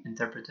commonly been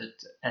interpreted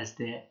as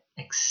the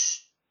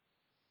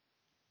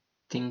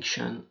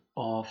extinction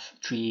of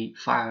three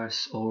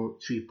fires or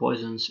three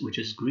poisons, which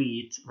is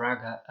greed,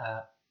 raga,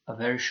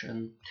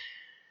 aversion,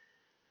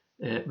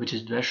 which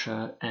is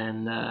dvesha,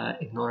 and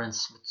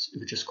ignorance,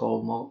 which is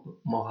called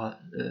moha.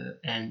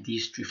 And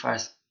these three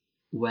fires,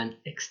 when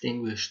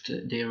extinguished,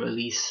 they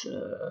release,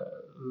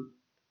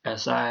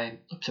 as I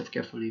observe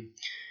carefully,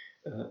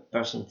 a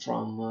person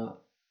from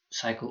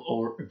cycle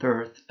or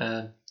birth,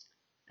 and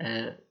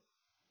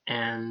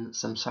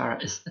samsara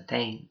is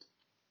attained.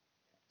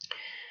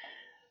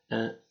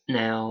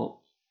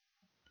 Now,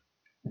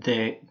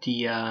 the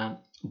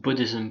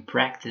Buddhism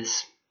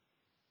practice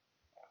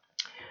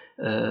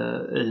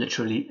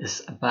literally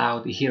is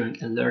about hearing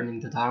and learning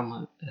the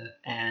Dharma,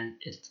 and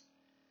it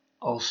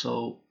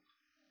also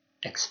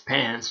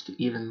expands to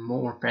even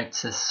more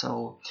practices.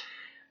 So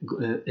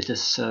it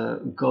is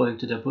going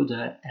to the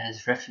Buddha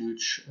as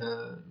refuge,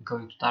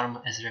 going to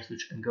Dharma as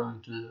refuge, and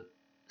going to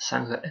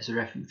Sangha as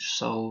refuge.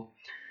 So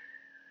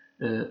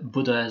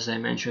Buddha, as I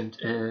mentioned,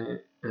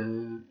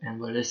 and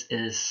Buddhist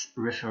is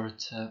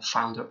referred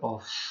founder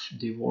of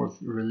the world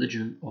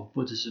religion of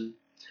Buddhism.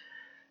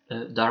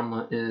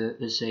 Dharma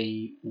is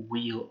a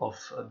wheel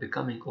of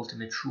becoming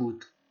ultimate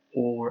truth,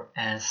 or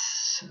as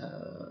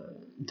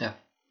the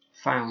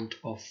fount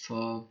of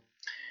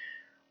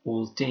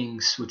all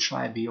things which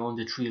lie beyond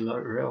the three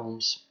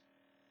realms,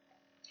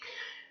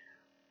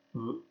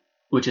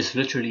 which is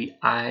literally,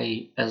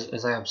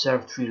 as I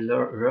observe, three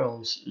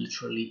realms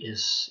literally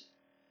is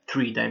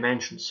three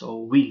dimensions. So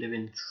we live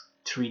in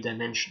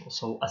three-dimensional,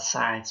 so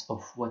aside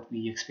of what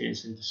we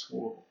experience in this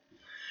world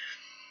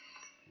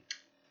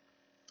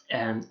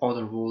and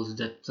other worlds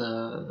that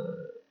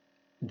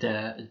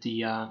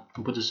the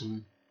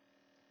Buddhism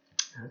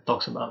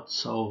talks about.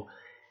 So,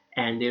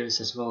 and there is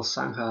as well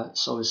Sangha,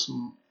 so it's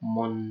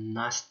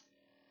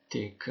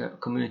monastic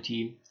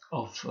community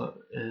of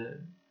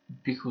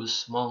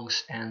bhikkhus,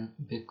 monks, and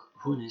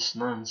bhikkhunis,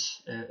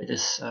 nuns. It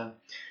is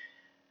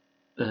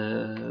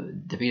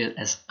debated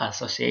as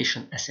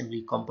association,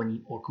 assembly,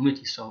 company, or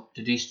community. So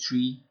to these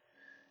three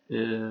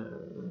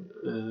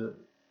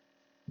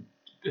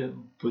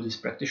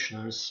Buddhist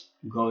practitioners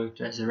going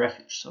to as a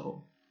refuge.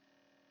 So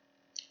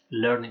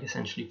learning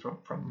essentially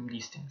from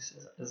these things,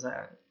 as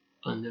I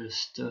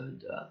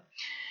understood.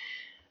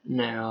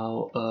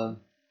 Now,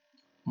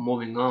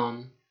 moving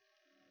on,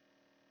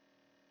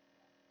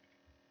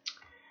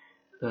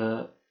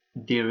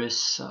 there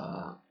is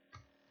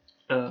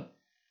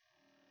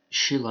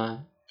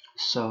Shila.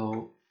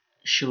 So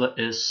Shila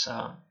is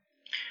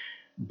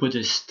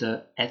Buddhist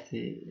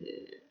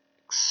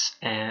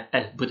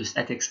Buddhist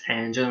ethics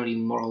and generally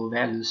moral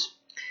values.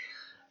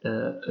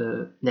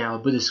 Now,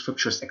 Buddhist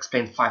scriptures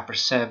explain 5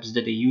 precepts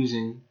that they're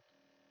using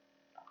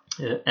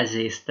as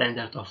a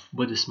standard of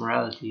Buddhist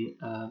morality,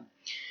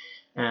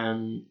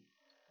 and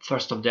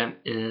first of them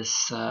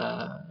is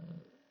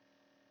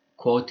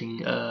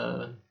quoting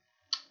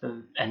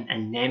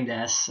and named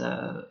as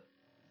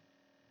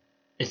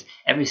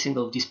every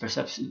single of these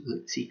precepts.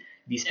 See,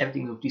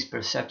 everything of these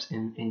precepts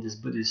in this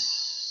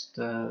Buddhist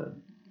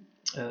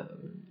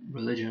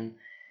religion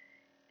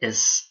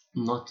is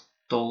not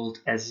told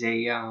as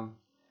a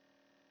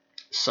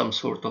some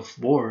sort of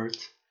word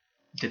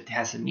that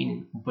has a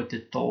meaning, but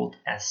it's told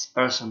as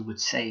person would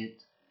say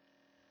it.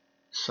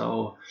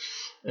 So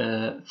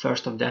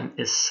first of them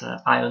is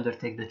I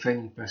undertake the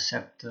training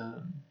precept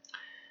to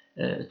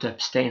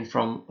abstain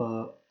from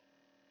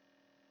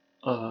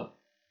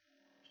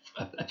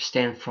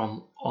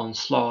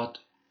onslaught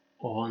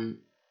on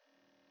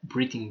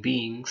breathing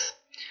beings,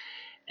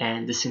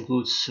 and this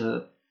includes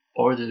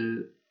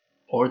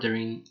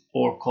ordering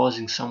or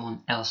causing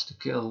someone else to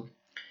kill.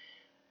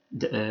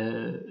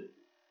 The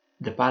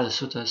Pala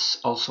Suttas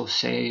also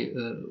say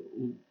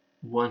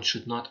one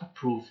should not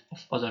approve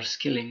of others'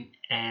 killing,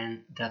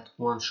 and that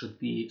one should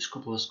be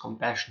scrupulous,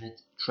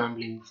 compassionate,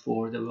 trembling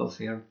for the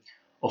welfare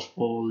of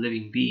all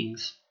living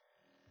beings.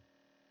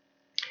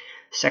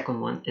 Second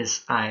one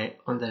is I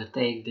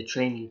undertake the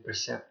training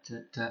precept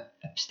to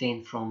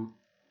abstain from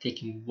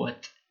taking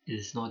what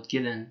is not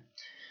given,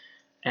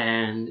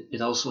 and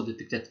it also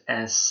depicted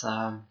as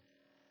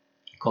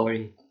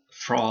covering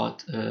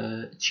fraud,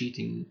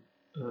 cheating,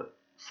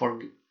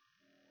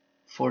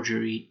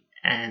 forgery,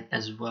 and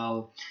as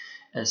well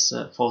as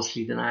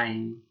falsely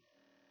denying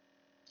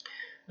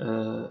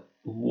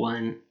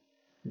one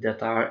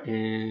that are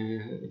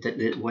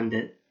one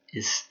that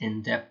is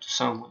in debt to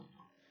someone.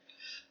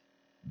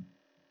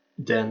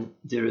 Then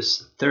there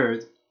is a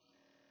third.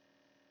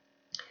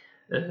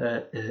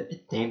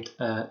 It named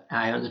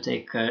I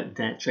undertake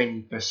the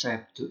training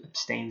precept to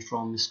abstain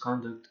from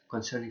misconduct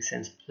concerning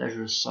sense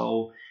pleasures.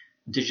 So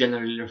this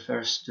generally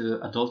refers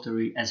to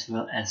adultery as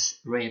well as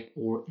rape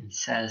or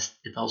incest.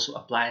 It also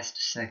applies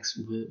to sex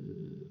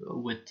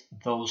with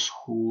those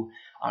who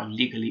are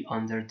legally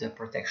under the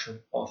protection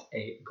of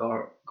a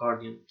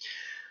guardian.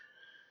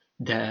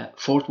 The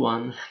fourth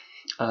one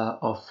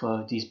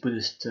of these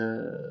Buddhist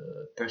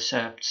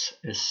precepts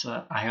is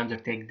I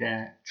undertake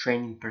the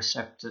training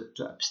precept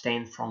to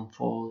abstain from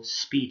false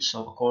speech.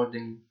 So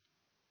according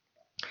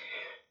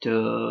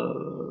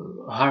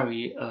to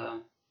Hari,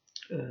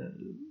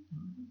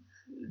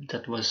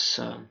 that was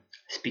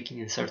speaking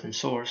in certain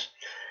source,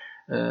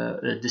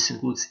 this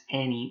includes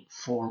any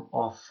form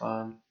of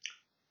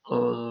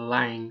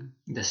lying,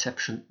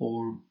 deception,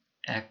 or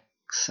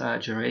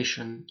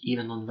exaggeration,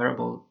 even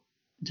non-verbal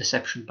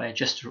deception by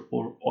gesture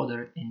or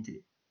other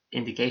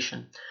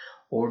indication,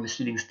 or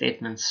misleading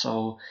statements.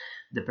 So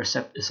the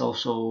precept is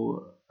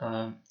also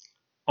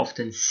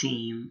often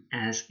seen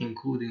as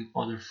including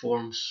other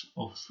forms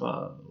of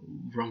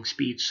wrong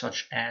speech,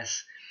 such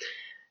as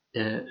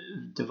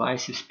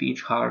divisive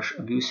speech, harsh,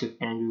 abusive,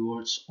 angry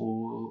words,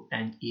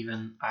 and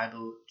even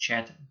idle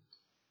chatting.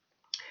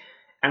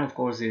 And of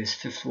course, there is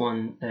fifth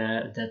one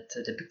that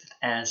depicted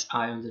as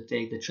I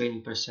undertake the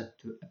training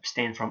precept to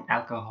abstain from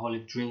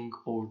alcoholic drink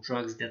or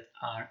drugs that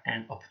are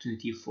an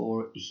opportunity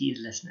for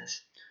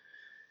heedlessness.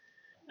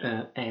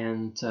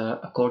 And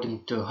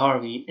according to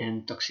Harvey,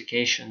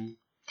 intoxication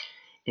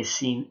is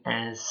seen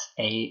as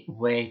a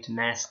way to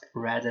mask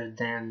rather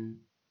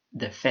than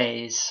the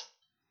face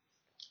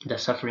the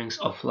sufferings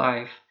of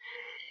life.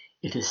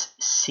 It is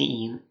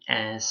seen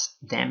as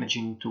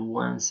damaging to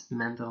one's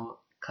mental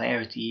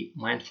clarity,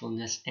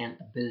 mindfulness, and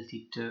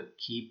ability to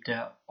keep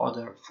the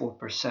other four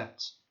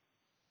precepts.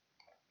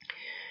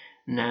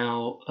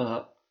 Now,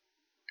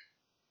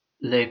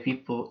 lay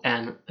people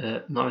and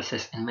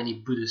novices in many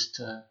Buddhist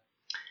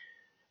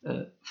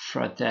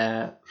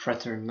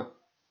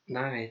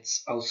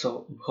fraternities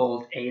also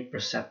hold 8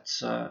 precepts,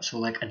 so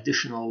like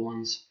additional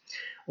ones,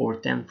 or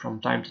 10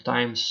 from time to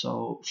time.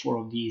 So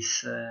 4 of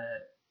these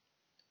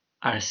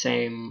are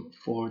same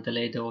for the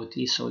lay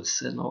devotee. So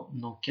it's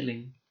no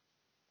killing,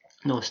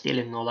 no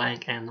stealing, no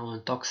lying, and no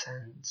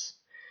intoxicants.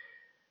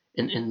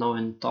 In no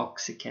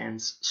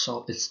intoxicants.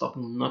 So it's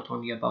talking not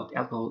only about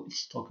alcohol,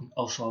 it's talking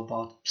also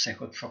about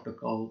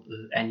psychotropical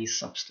any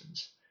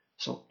substance.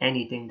 So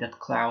anything that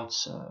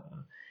clouds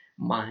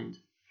mind.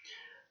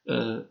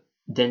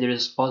 Then there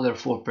is other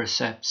 4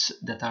 precepts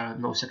that are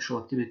no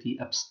sexual activity.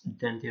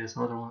 Then there's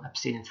another one,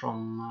 abstaining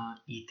from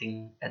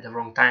eating at the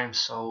wrong time,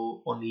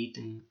 so only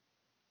eating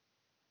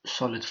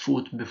solid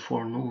food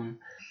before noon.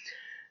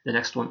 The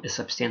next one is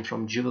abstain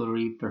from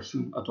jewelry,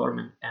 perfume,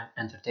 adornment, and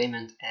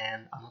entertainment.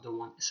 And another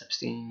one is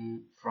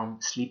abstain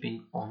from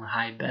sleeping on a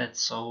high bed.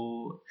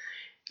 So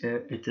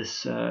it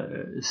is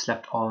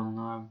slept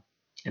on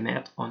a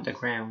mat on the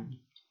ground.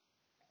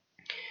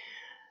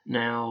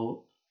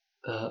 Now,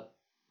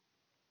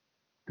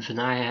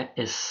 Vinaya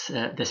is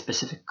the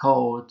specific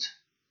code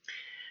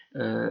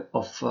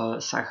of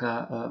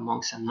Sangha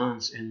monks and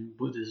nuns in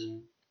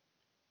Buddhism.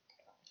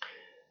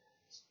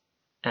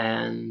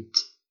 And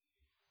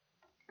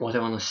what I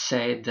want to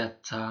say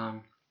that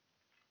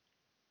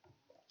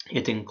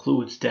it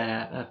includes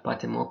the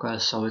Patimokkha,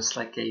 so it's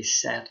like a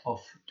set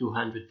of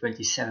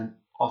 227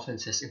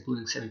 offenses,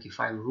 including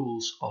 75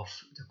 rules of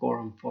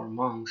decorum for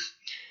monks,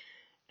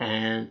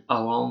 and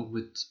along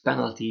with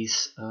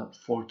penalties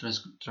for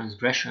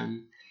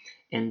transgression.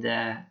 In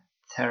the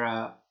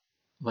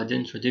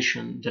Theravadin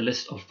tradition, the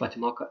list of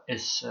Patimokkha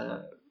is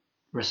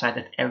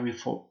recited every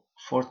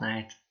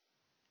fortnight,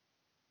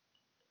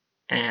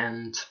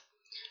 and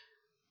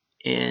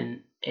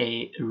in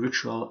a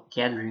ritual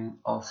gathering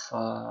of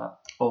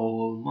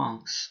all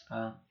monks.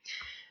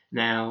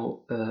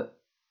 Now,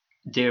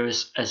 there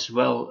is as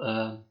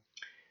well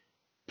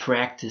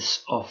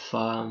practice of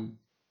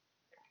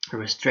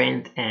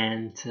restraint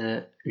and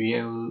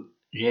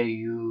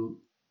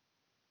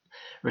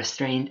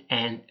restraint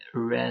and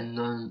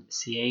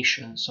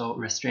renunciation. So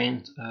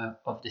restraint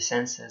of the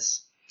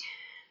senses.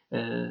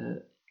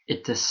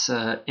 It is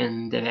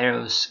in the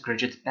various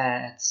graduate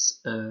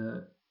paths.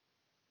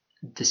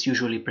 This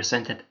usually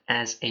presented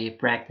as a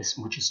practice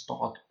which is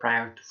taught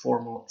prior to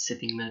formal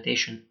sitting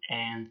meditation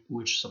and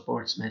which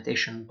supports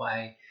meditation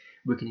by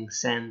weakening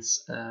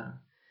sense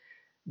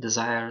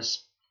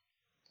desires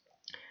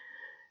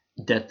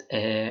that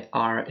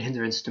are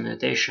hindrance to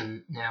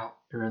meditation. Now,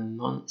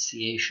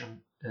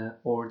 renunciation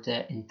or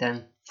the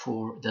intent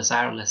for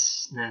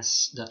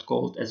desirelessness, that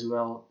called as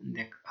well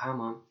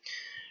nekkhamma,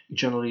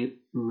 generally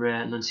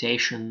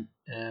renunciation,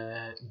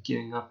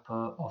 giving up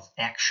of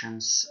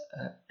actions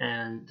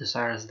and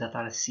desires that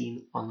are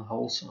seen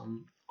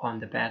unwholesome on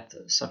the path,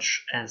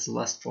 such as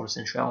lust for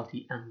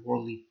sensuality and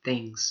worldly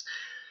things.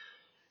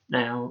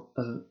 Now,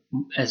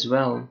 as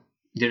well,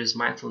 there is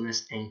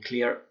mindfulness and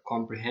clear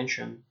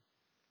comprehension,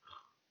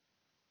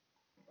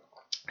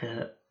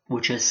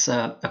 which is,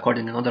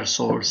 according to another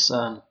source,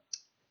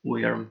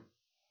 where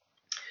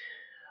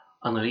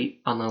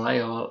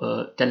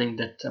Analayo telling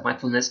that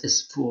mindfulness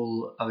is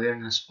full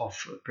awareness of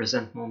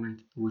present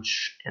moment,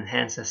 which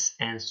enhances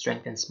and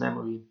strengthens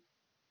memory.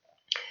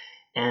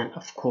 And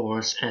of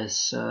course,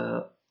 as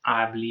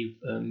I believe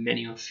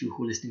many of you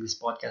who listen to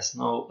this podcast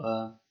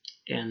know,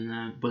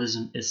 in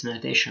Buddhism is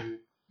meditation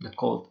that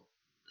called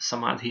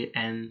samadhi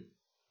and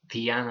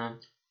dhyana.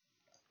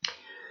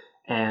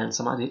 And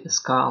samadhi is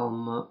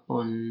calm,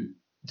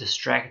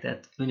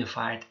 undistracted,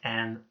 unified,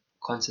 and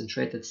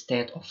concentrated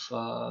state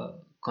of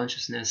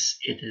consciousness.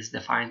 It is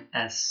defined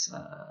as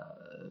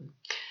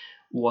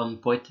one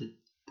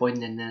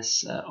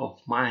pointedness of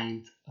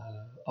mind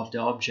of the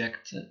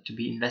object to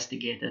be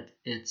investigated.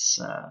 Its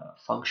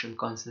function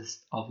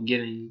consists of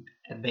giving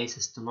a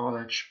basis to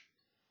knowledge.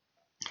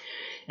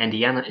 And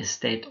dhyana is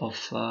state of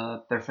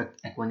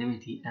perfect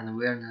equanimity and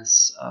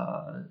awareness,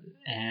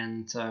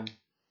 and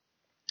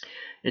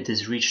it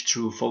is reached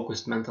through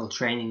focused mental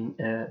training.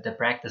 The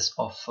practice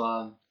of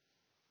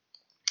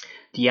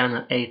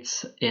dhyana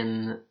aids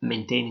in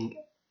maintaining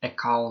a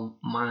calm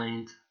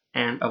mind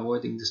and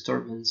avoiding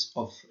disturbance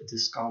of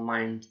this calm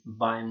mind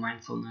by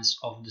mindfulness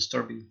of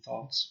disturbing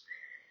thoughts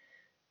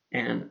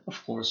and,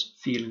 of course,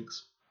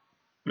 feelings.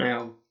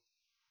 Now,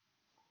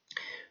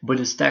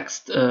 Buddhist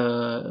texts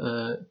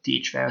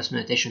teach various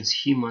meditation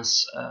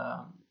schemas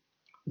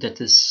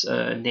that is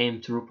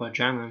named Rupa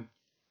Jhana,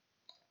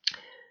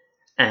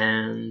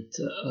 and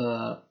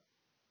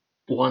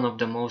one of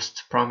the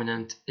most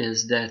prominent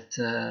is that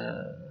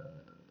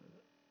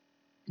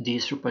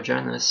these Rupa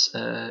Jhanas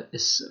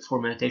is for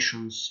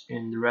meditations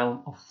in the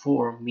realm of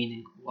form,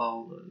 meaning,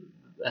 well,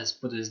 as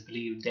Buddhists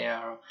believe, they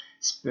are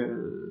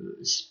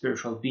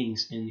spiritual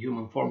beings in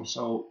human form.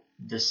 So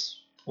this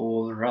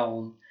whole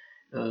realm,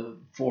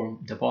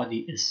 form, the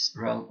body is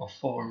realm of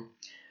form,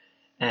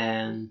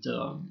 and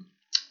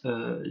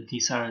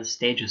these are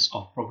stages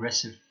of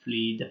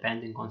progressively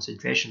depending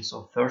concentration.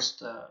 So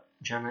first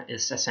jhana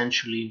is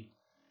essentially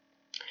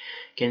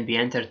can be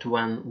entered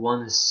when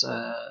one is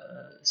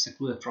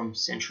secluded from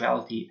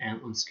sensuality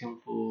and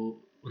unskillful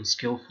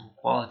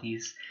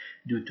qualities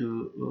due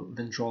to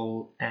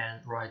withdrawal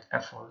and right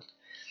effort.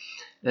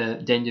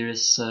 Then there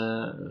is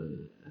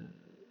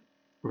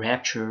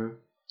rapture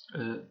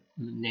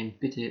named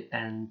piti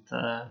and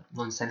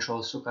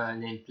non-sensual sukha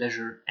named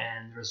pleasure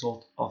and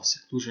result of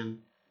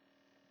seclusion.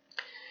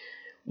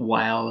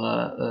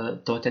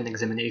 While thought and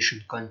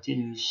examination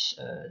continues,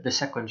 the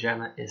second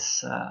jhana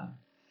is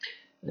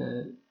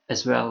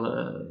as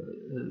well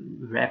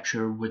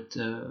rapture with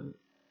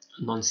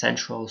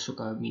non-sensual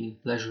sukha meaning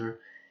pleasure,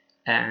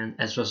 and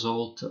as a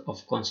result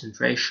of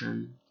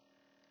concentration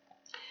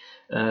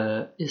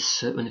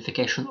is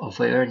unification of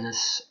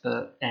awareness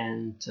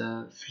and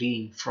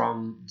fleeing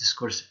from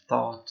discursive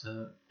thought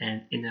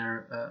and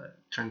inner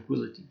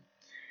tranquility.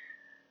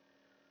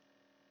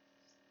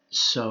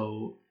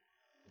 So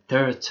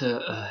third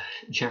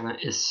jhana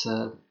is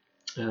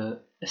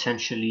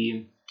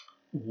essentially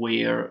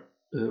where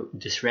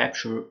this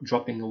rapture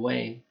dropping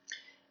away,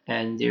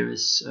 and there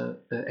is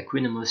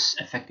equanimous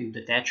affective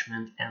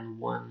detachment, and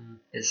one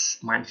is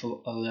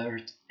mindful,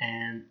 alert,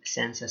 and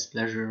senses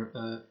pleasure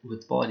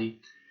with body.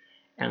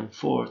 And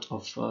fourth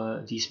of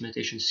these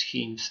meditation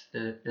schemes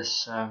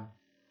is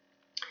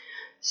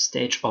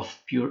stage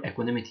of pure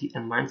equanimity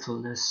and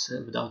mindfulness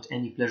without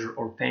any pleasure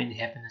or pain,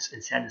 happiness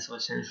and sadness. So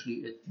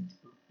essentially,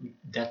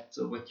 that's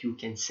what you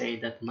can say,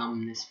 that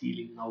numbness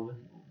feeling now when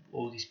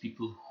all these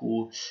people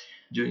who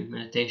during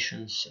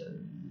meditations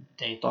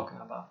they talking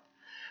about.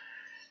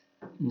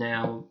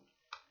 Now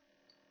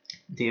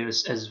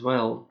there's as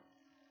well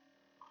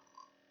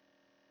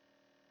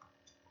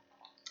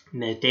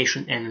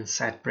meditation and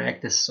insight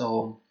practice.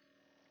 So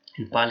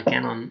in Pali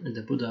Canon,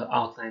 the Buddha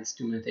outlines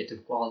two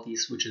meditative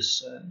qualities, which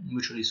is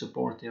mutually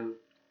supportive,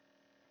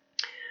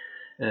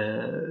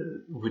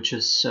 which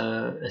is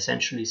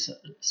essentially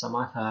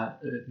samatha,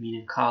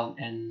 meaning calm,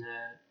 and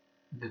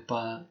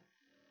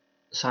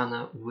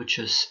vipassana, which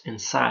is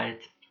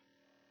insight,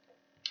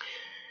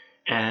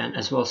 and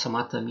as well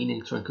samatha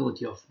meaning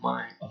tranquility of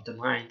the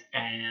mind,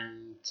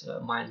 and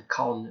mind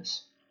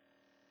calmness.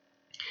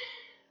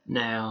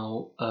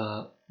 Now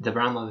the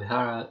Brahma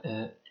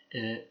Vihara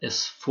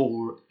is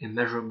four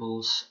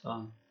immeasurables,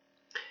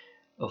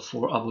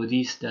 four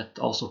abodhis that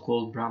also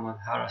called Brahma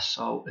Vihara.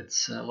 So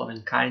it's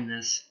loving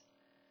kindness,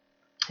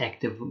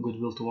 active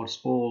goodwill towards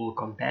all,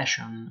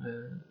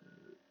 compassion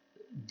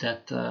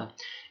that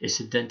is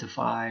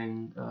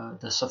identifying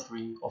the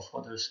suffering of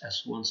others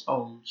as one's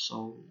own.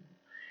 So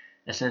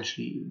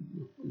essentially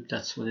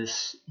that's what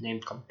is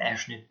named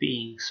compassionate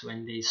beings,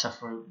 when they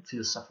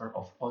feel suffer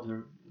of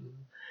other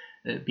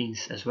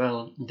beings as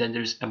well. Then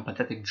there's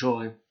empathetic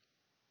joy,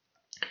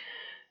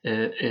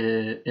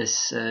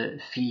 is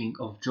feeling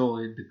of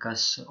joy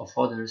because of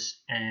others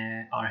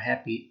are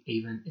happy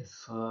even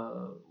if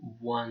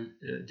one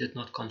did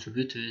not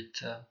contribute to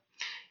it.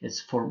 It's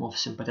a form of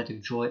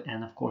sympathetic joy.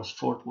 And of course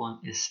fourth one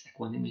is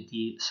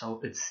equanimity, so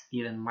it's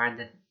even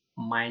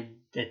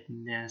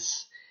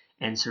mindedness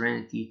and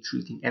serenity,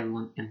 treating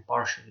everyone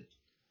impartially.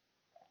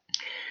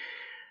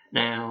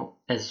 Now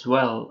as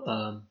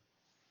well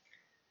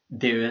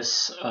there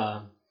is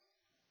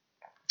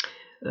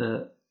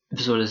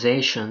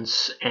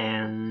visualizations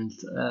and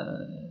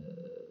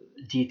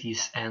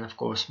deities, and of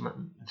course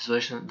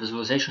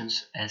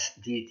visualizations as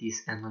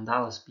deities and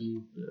mandalas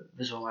being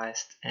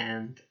visualized,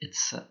 and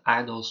it's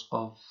idols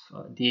of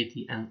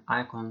deity and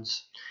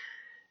icons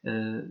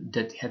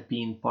that have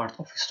been part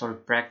of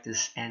historic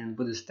practice. And in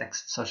Buddhist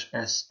texts such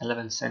as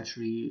 11th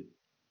century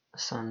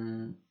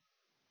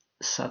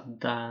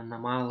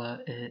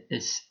Sadhanamala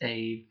is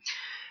a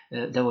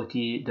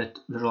devotee that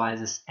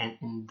visualizes and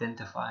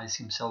identifies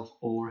himself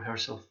or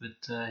herself with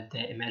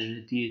the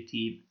imagined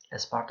deity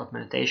as part of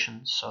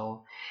meditation.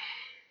 So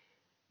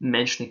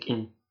mentioning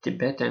in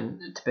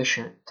Tibetan,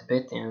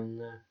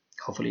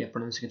 hopefully I'm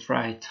pronouncing it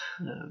right,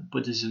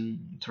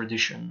 Buddhism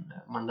tradition,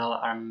 mandala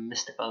are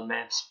mystical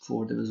maps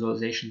for the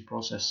visualization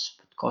process.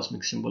 With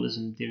cosmic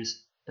symbolism,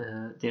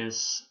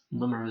 there's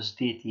numerous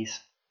deities,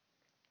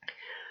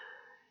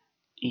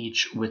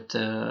 each with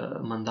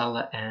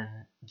mandala,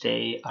 and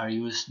they are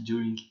used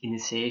during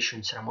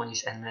initiation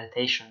ceremonies and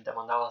meditation. The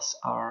mandalas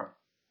are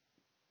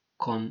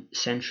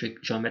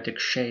concentric geometric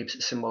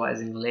shapes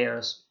symbolizing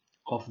layers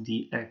of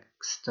the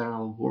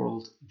external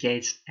world,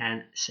 gates,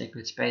 and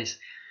sacred space.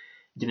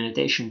 The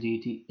meditation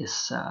deity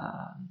is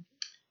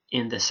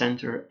in the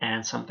center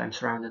and sometimes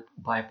surrounded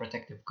by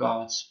protective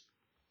gods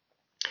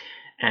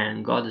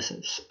and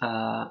goddesses.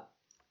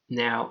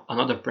 Now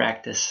another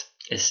practice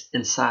is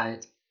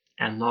insight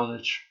and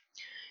knowledge,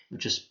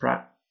 which is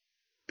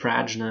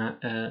prajna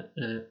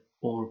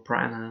or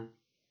prana,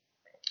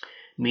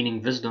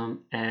 meaning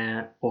wisdom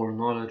or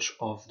knowledge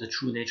of the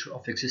true nature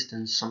of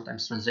existence,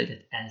 sometimes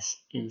translated as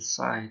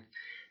insight.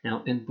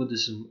 Now in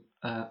Buddhism,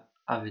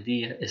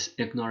 avidya is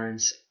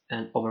ignorance,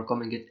 and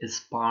overcoming it is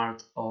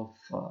part of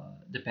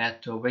the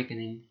path to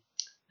awakening.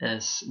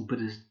 as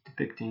Buddha is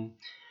depicting,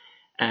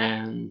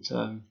 and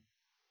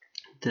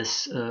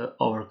this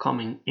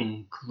overcoming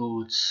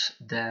includes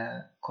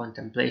the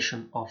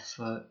contemplation of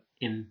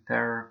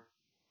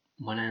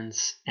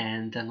impermanence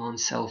and the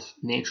non-self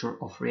nature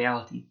of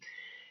reality,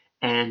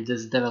 and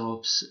this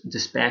develops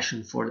this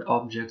passion for the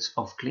objects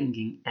of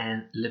clinging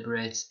and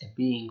liberates a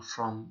being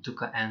from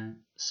dukkha and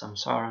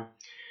samsara.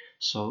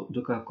 So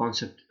dukkha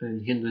concept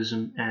in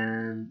Hinduism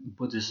and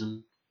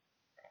Buddhism,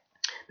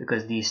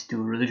 because these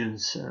two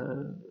religions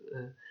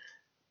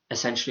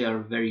essentially are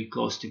very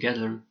close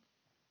together.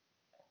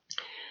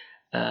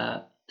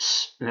 And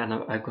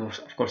of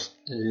course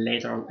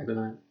later on I'm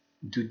gonna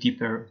do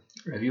deeper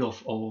review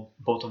of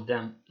both of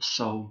them.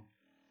 So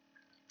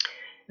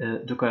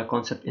dukkha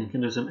concept in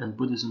Hinduism and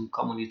Buddhism,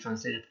 commonly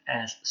translated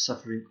as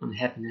suffering,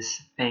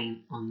 unhappiness,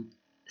 pain,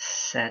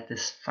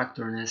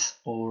 unsatisfactoriness,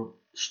 or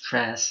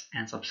stress,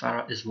 and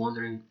samsara is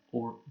wandering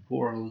or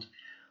world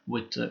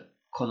with the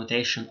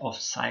connotation of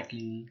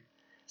cyclic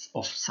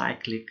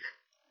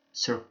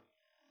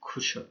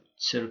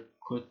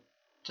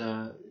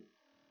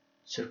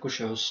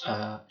circuitous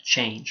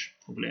change.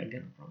 Hopefully I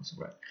get it pronounced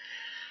right.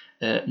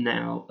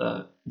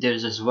 Now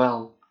there's as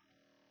well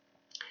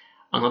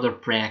another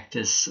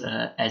practice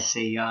as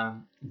a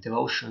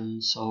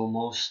devotion. So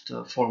most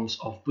forms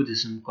of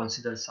Buddhism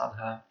consider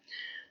sadhana,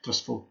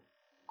 trustful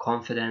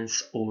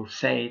confidence or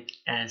faith,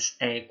 as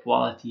a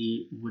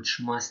quality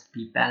which must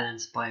be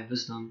balanced by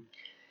wisdom,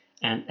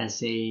 and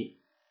as a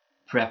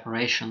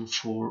preparation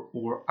for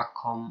or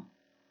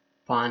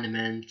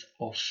accompaniment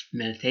of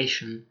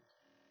meditation.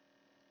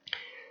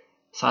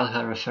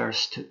 Sadhana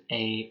refers to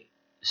a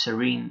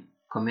serene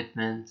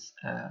commitment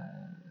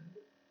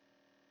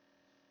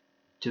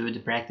to the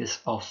practice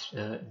of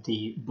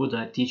the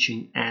Buddha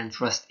teaching and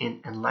trust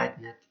in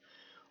enlightenment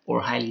or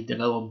highly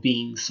developed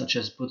beings such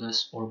as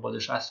Buddhas or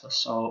Bodhisattvas.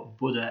 So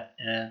Buddha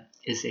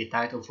is a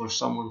title for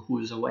someone who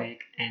is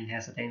awake and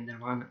has attained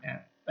nirvana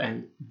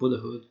and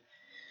Buddhahood.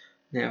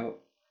 Now,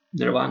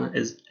 nirvana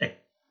is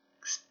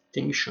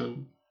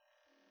extinction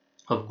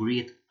of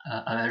greed,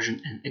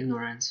 aversion, and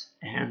ignorance,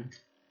 and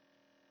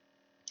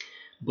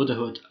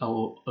Buddhahood,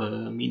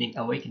 meaning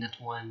awakened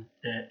one,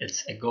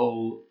 it's a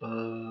goal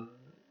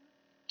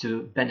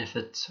to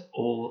benefit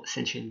all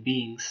sentient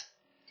beings.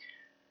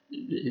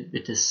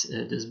 It is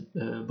this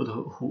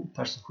Buddha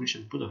person who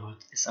reaches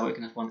Buddhahood is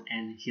awakened one,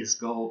 and his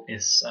goal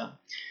is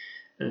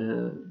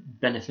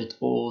benefit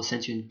all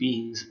sentient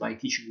beings by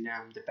teaching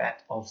them the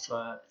path of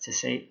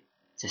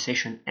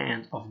cessation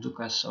and of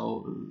dukkha,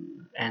 so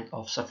and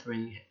of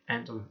suffering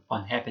and of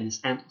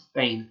unhappiness and of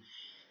pain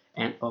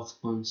and of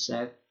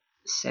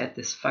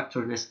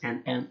unsatisfactoriness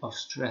and of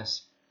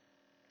stress.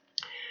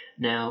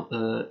 Now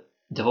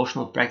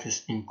devotional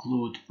practice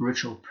include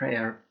ritual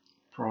prayer,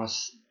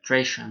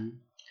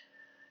 prostration,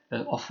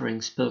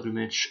 offerings,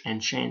 pilgrimage,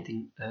 and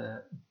chanting.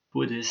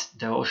 Buddhist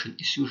devotion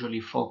is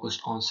usually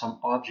focused on some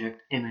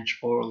object, image,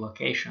 or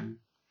location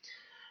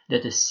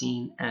that is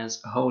seen as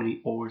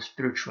holy or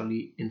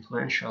spiritually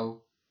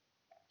influential.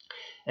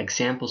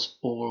 Examples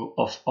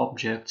of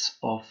objects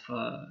of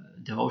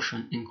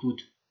devotion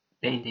include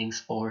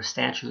paintings or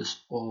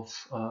statues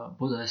of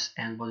Buddhas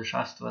and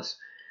Bodhisattvas,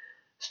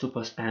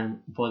 stupas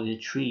and Bodhi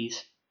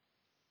trees.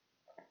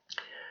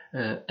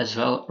 As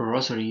well,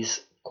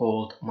 rosaries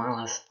called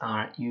malas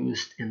are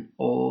used in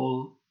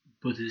all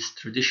Buddhist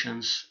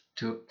traditions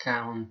to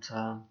count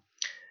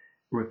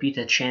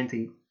repeated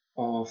chanting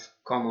of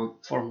common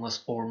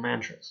formulas or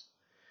mantras.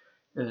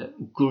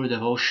 Guru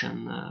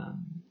devotion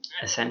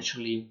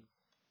essentially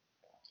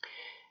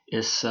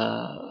is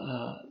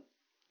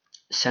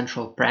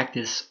central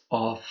practice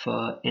of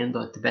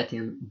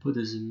Indo-Tibetan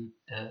Buddhism.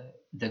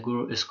 The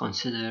Guru is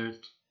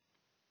considered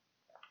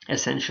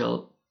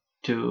essential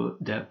to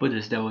the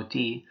Buddhist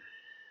devotee,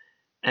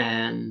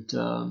 and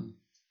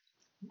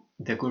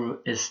the Guru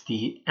is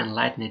the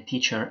enlightened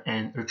teacher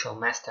and ritual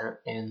master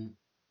in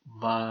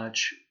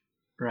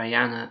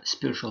Vajrayana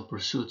spiritual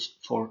pursuits.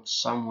 For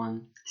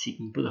someone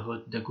seeking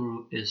Buddhahood, the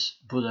Guru is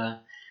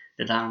Buddha,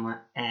 the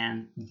Dharma,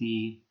 and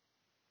the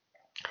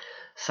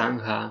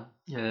Sangha.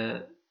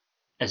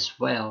 As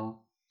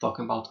well,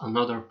 talking about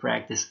another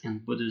practice in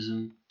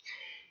Buddhism,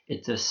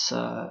 it is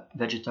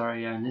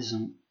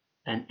vegetarianism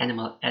and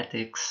animal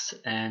ethics,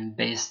 and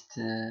based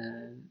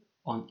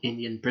on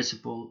Indian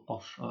principle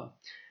of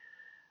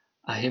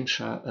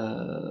ahimsa,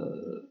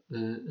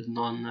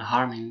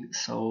 non-harming.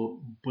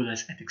 So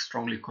Buddha's ethics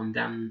strongly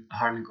condemn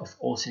harming of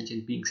all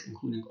sentient beings,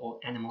 including all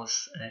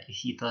animals.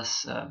 He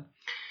thus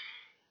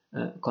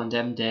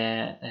condemned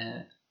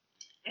the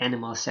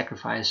animal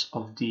sacrifice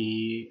of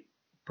the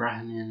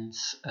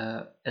Brahmins,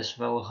 as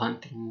well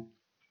hunting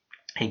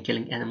and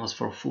killing animals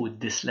for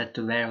food. This led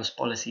to various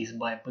policies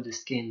by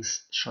Buddhist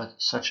kings,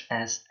 such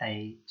as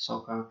a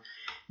soka,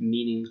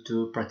 meaning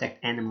to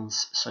protect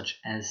animals, such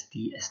as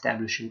the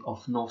establishing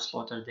of no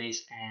slaughter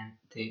days and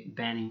the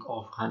banning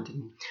of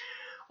hunting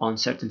on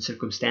certain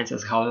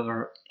circumstances.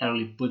 However,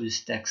 early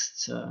Buddhist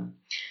texts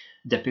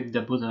depict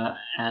the Buddha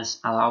as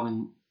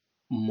allowing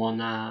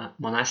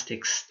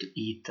monastics to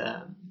eat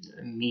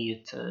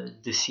meat.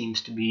 This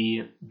seems to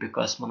be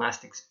because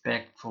monastics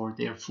begged for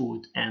their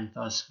food and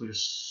thus were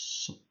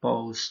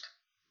supposed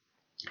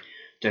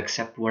to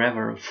accept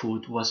whatever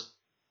food was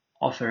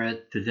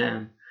offered to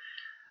them.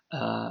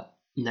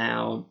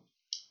 Now,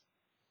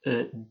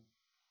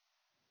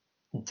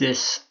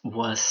 this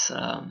was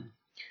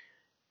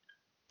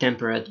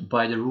tempered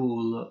by the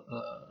rule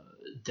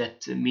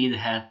that meat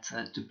had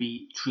to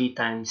be 3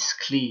 times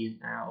clean.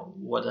 Now,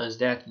 what does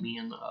that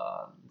mean?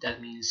 That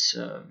means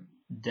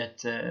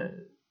that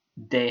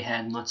they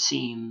had not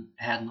seen,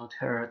 had not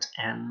heard,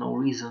 and no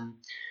reason.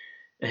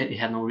 It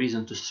had no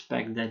reason to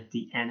suspect that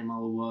the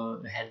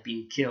animal had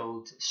been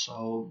killed,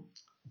 so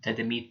that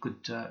the meat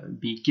could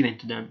be given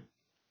to them.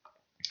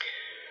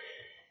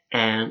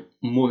 And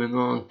moving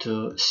on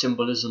to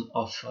symbolism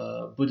of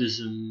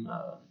Buddhism,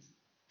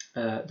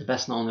 the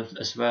best known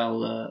as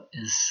well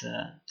is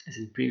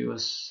in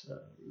previous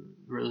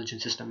religion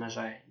system, as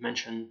I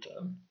mentioned.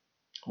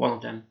 One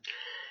of them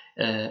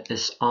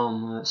is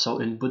so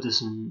in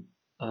Buddhism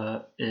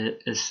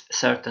is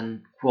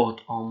certain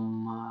quote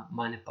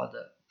Mani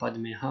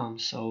Padme Hum.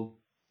 So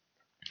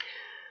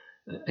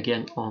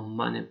again,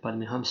 Mani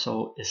Padme Hum.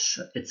 So it's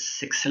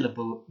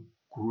 6-syllable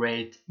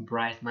great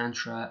bright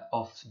mantra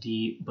of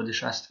the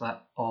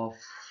Bodhisattva of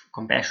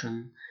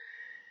compassion,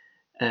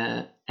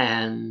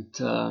 and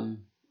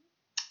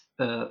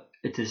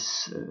it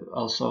is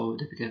also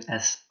depicted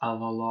as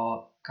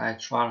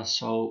Avalokiteshvara.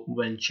 So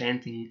when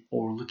chanting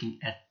or looking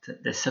at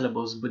the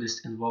syllables,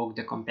 Buddhists invoke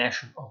the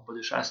compassion of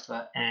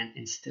Bodhisattva and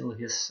instill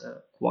his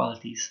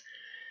qualities.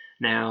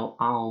 Now,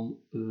 Aum,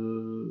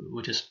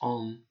 which is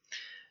Om,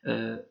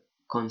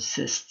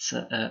 consists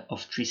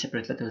of 3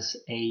 separate letters,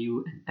 A,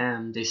 U, and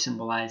M. They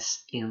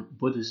symbolize in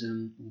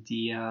Buddhism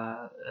the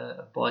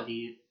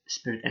body,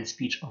 spirit, and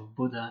speech of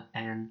Buddha.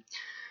 And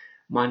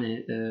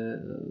Mani,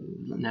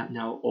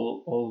 now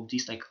all of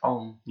these, like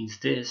Om means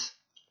this,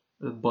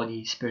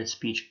 body, spirit,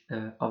 speech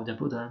of the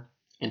Buddha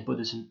in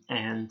Buddhism.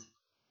 And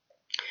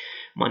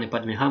Mani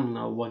Padme Hum,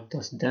 now what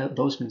does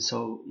those mean?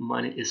 So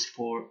Mani is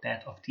for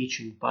path of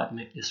teaching,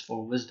 Padme is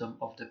for wisdom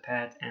of the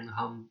path, and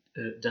Hum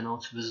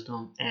denotes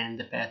wisdom and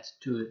the path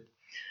to it.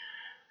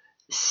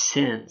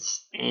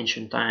 Since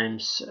ancient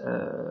times,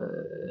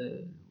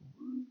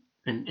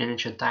 in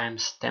ancient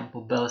times,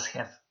 temple bells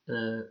have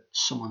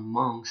summoned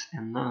monks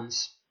and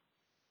nuns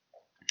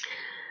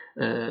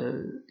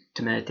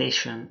to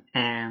meditation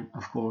and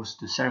of course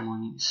to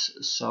ceremonies.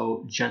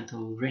 So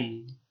gentle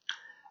ring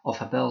of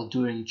a bell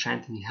during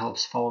chanting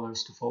helps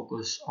followers to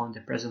focus on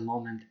the present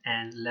moment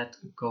and let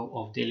go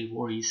of daily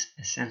worries.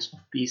 A sense of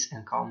peace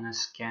and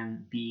calmness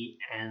can be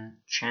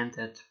enhanced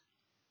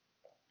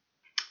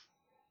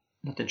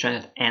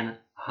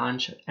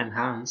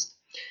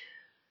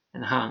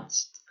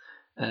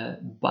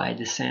by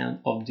the sound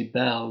of the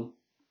bell.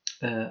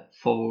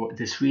 For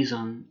this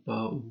reason,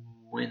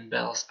 wind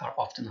bells are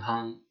often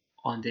hung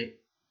on the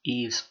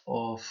eaves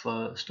of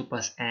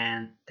stupas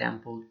and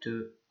temple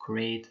to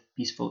create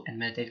peaceful and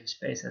meditative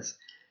spaces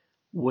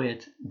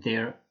with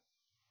their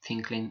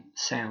tinkling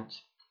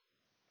sounds.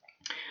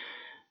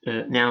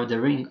 Now, the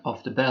ring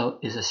of the bell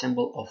is a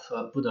symbol of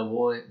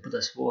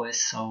Buddha's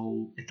voice,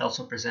 so it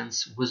also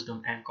presents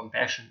wisdom and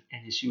compassion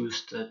and is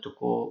used to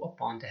call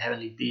upon the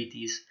heavenly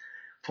deities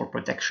for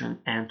protection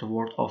and to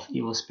ward off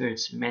evil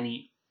spirits.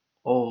 Many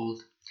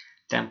old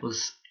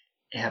temples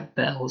have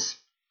bells,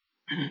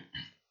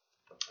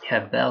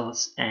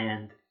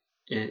 and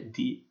at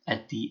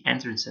the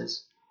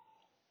entrances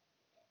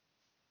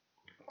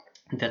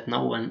that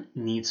no one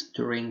needs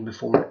to ring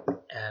before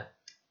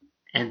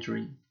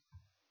entering.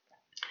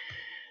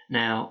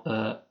 Now,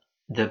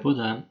 the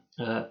Buddha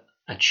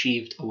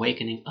achieved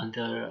awakening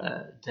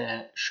under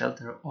the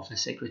shelter of a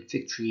sacred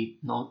fig tree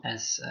known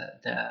as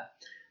the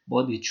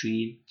Bodhi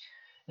tree.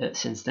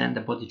 Since then,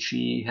 the Bodhi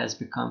tree has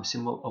become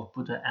symbol of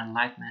Buddha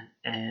enlightenment,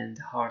 and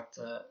the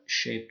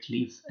heart-shaped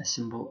leaf a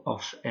symbol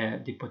of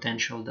the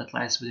potential that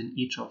lies within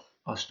each of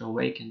us to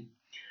awaken.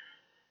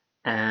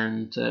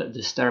 And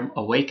this term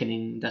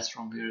awakening, that's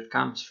from where it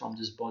comes from,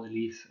 this Bodhi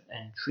leaf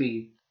and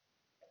tree,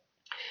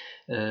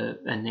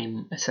 and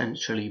name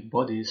essentially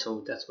Bodhi,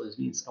 so that's what it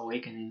means,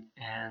 awakening.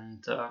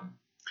 And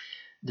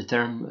the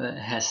term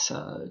has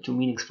 2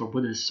 meanings for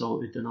Buddhists,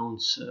 so it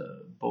denotes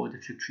both the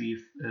fig tree,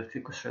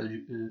 Ficus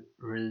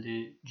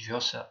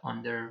religiosa,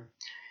 under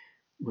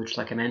which,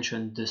 like I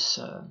mentioned, this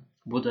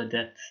Buddha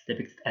that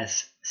depicted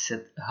as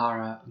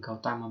Siddhara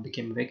Gautama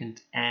became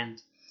awakened,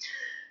 and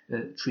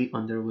tree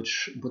under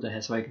which Buddha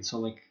has awakened. So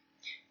like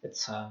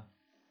it's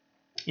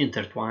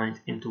intertwined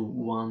into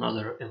one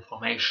other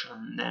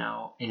information.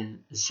 Now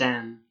in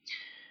Zen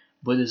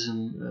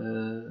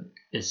Buddhism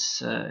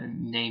is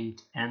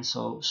named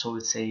Enso, so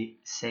it's a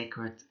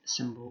sacred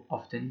symbol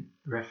often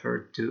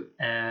referred to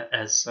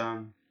as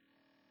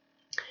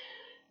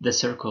the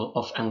circle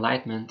of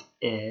enlightenment.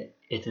 It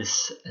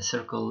is a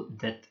circle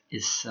that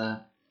is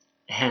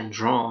hand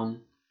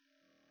drawn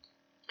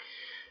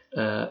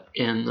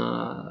in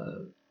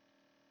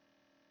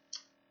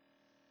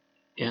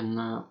in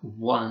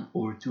one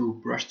or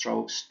two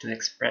brushstrokes to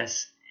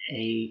express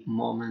a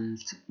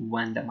moment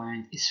when the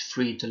mind is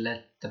free to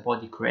let the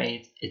body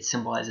create. It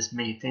symbolizes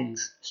many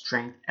things: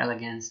 strength,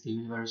 elegance, the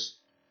universe,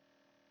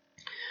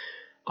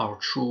 our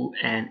true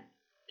and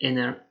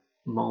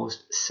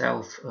innermost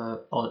self,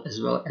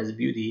 as well as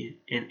beauty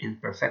in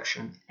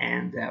imperfection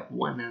and the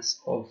oneness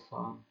of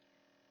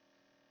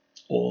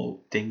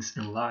all things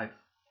in life.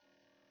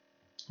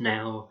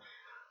 Now,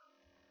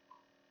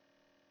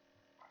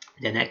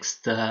 the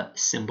next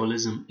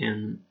symbolism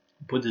in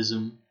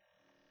Buddhism,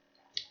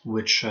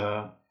 which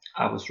I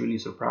was really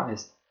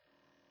surprised,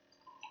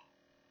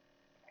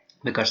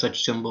 because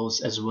such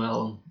symbols as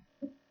well,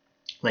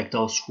 like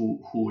those who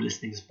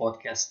listening to this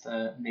podcast,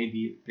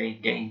 maybe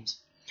playing games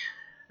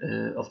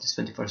of this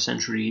 21st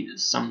century,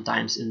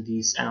 sometimes in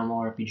these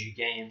MMORPG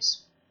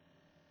games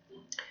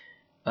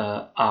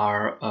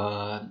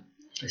are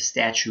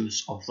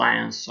statues of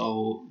lions.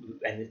 So,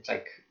 and it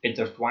like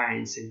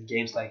intertwines in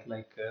games like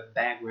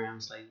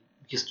backgrounds, like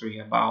history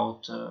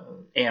about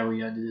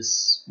area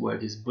this where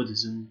this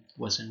Buddhism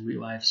was in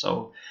real life.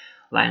 So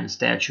lion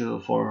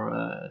statue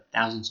for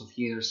thousands of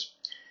years,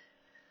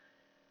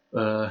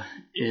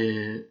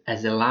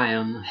 as a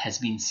lion has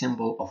been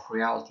symbol of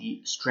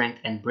reality, strength,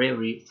 and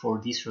bravery for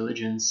these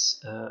religions.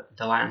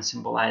 The lion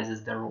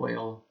symbolizes the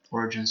royal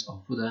origins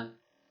of Buddha,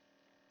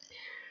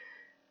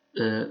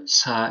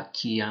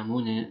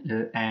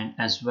 Sakyamuni, and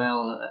as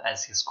well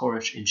as his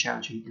courage in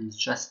challenging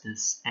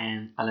injustice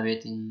and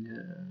elevating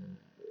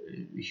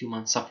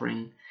human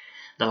suffering.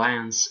 The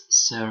lions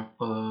serve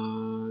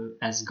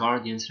as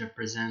guardians,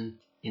 represent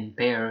in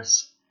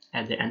pairs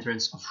at the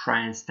entrance of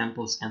shrines,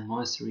 temples, and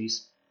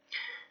monasteries.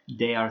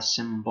 They are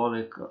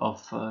symbolic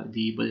of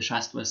the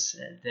Bodhisattvas,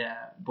 the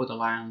Buddha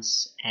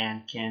lions,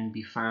 and can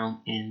be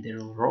found in their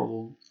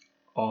role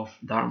of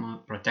Dharma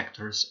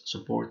protectors,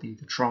 supporting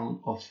the throne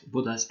of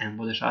Buddhas and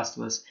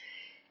Bodhisattvas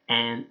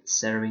and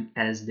serving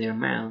as their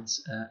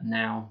mounts.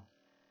 Now,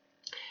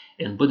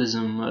 in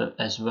Buddhism,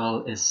 as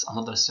well, is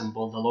another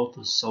symbol, the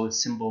lotus. So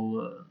it's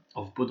symbol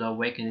of Buddha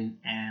awakening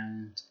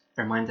and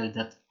reminder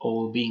that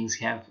all beings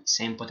have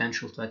same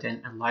potential to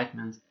attain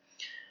enlightenment.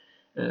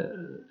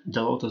 The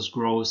lotus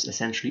grows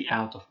essentially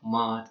out of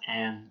mud,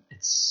 and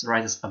it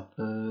rises up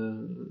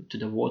to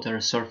the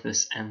water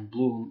surface and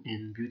bloom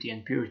in beauty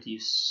and purity,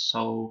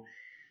 so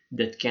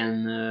that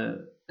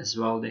can as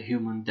well the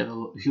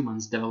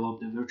humans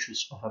develop the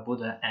virtues of a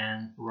Buddha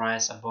and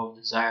rise above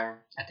desire,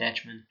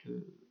 attachment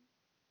to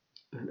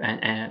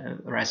and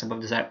rise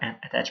above desire and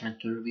attachment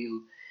to reveal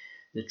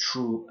the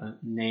true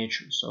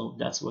nature. So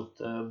that's what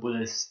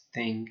Buddhists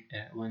think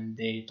when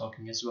they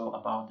talking as well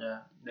about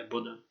the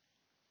Buddha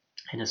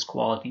and its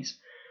qualities.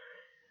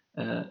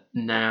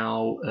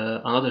 Now,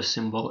 another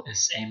symbol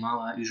is a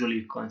mala.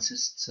 Usually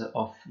consists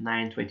of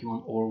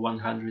 921 or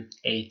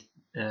 108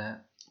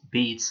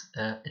 beads.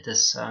 It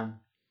is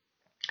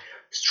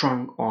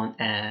strung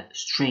on a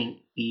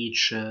string.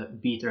 Each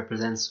bead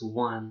represents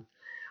one.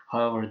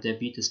 However, the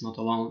bead is not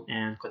alone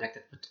and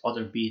connected with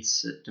other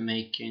beads to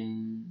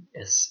making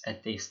is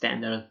at a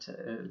standard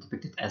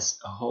depicted as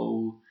a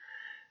whole.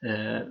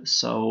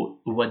 So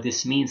what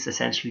this means,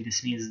 essentially,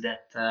 this means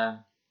that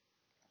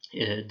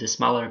the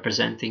smaller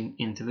representing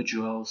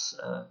individuals,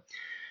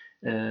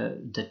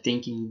 the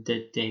thinking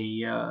that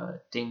they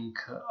think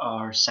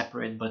are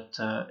separate, but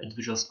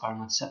individuals are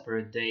not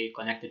separate. They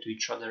connected to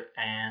each other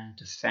and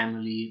to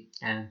family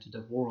and to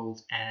the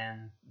world,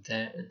 and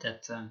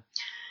that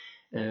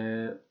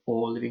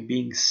all living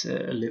beings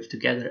live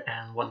together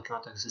and one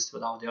cannot exist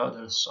without the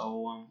other.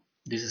 So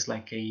this is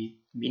like a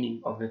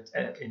meaning of it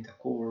in the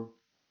core.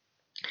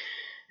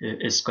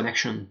 Is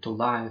connection to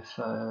life.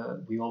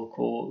 We all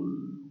call,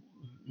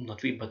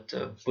 not we, but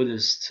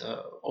Buddhists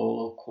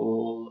all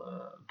call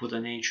Buddha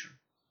nature.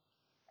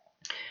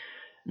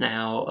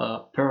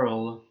 Now,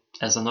 pearl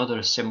as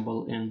another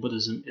symbol in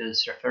Buddhism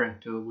is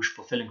referring to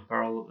wish-fulfilling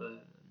pearl.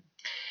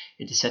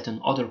 It is said in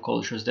other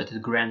cultures that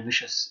it grants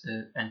wishes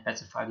and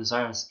pacify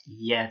desires.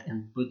 Yet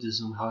in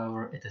Buddhism,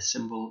 however, it is a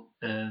symbol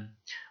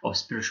of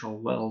spiritual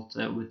wealth.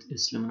 With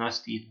its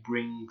luminosity, it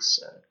brings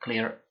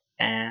clear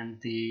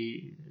and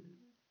the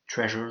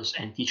treasures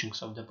and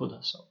teachings of the Buddha.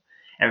 So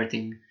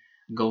everything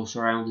goes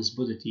around this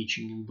Buddha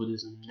teaching in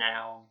Buddhism.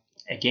 Now,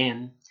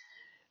 again,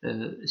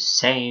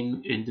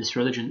 same in this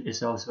religion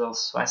is as well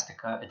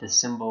swastika. It is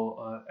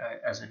symbol,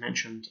 as I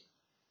mentioned,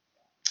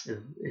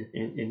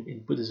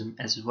 in Buddhism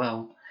as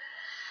well.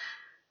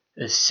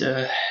 It's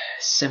a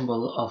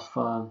symbol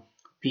of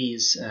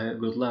peace,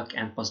 good luck,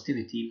 and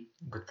positivity,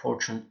 good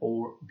fortune,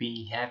 or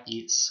being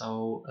happy.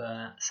 So,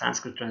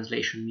 Sanskrit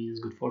translation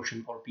means good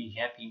fortune or being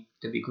happy,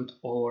 to be good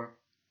or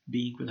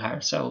being with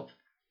higher self.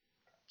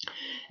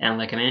 And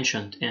like I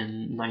mentioned,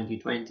 in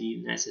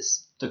 1920,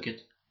 Nazis took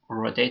it,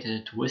 rotated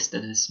it,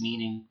 twisted its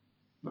meaning.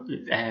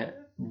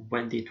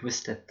 When they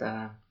twisted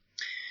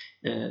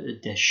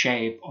the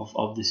shape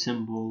of the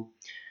symbol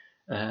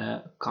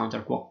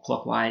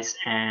counterclockwise,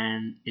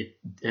 and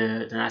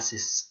the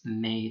Nazis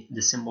made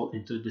the symbol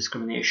into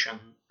discrimination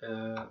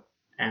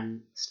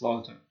and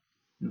slaughter.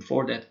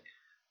 Before that,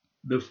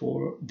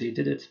 before they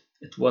did it,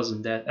 it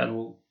wasn't that at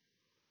all.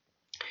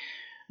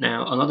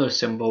 Now another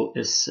symbol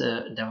is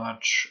the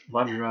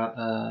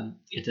Vajra.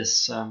 It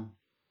is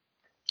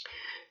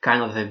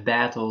kind of a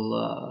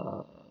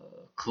battle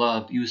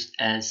club used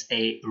as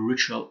a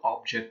ritual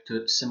object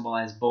to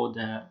symbolize both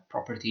the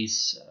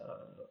properties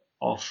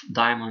of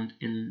diamond,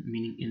 in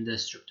meaning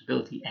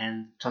indestructibility,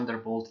 and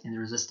thunderbolt,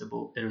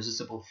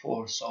 irresistible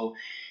force. So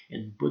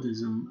in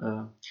Buddhism,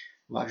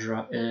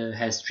 Vajra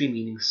has three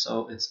meanings.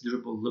 So it's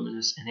durable,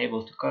 luminous, and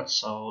able to cut.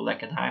 So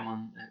like a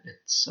diamond,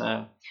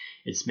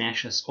 it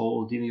smashes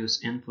all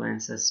devious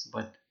influences,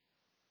 but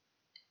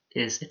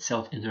is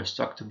itself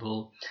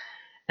indestructible,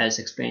 as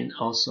explained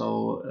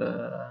also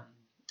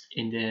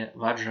in the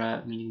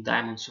Vajra, meaning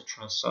Diamond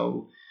Sutra.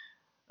 So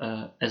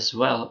as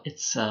well,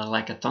 it's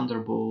like a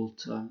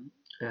thunderbolt.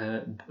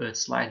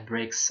 Its light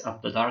breaks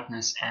up the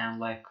darkness, and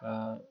like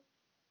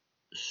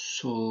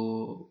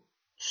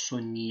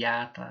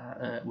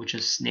sunyata, which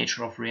is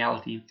nature of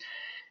reality,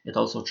 it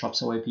also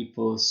chops away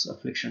people's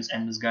afflictions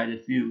and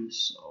misguided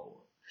views.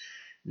 So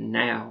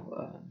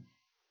now,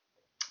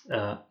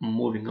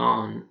 moving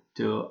on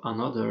to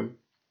another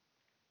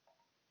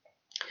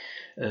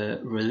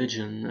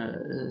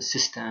religion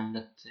system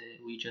that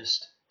we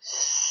just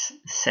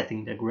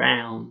setting the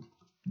ground,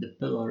 the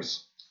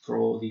pillars for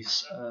all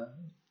these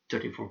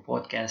 34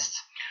 podcasts,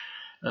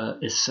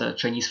 is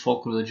Chinese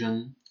folk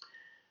religion.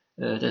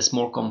 That's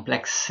more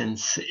complex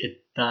since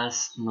it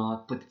does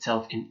not put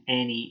itself in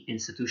any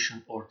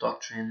institution or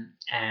doctrine,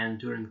 and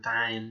during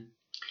time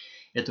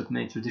it took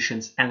many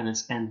traditions,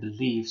 elements, and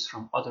beliefs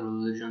from other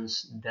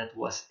religions that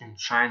was in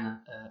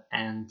China,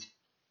 and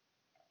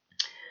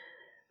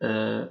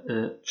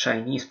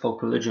Chinese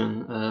folk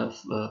religion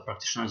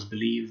practitioners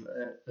believe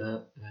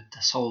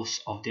the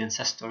souls of the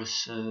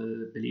ancestors,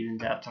 believe in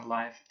the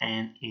afterlife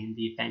and in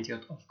the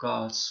pantheon of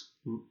gods.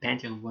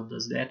 Pantheon, what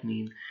does that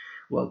mean?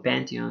 Well,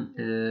 pantheon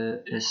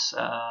is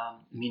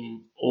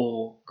meaning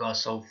all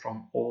gods, so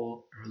from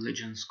all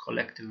religions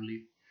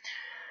collectively,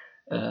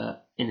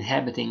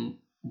 inhabiting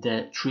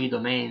the three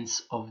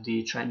domains of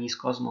the Chinese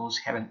cosmos: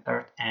 heaven,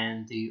 earth,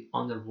 and the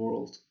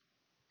underworld.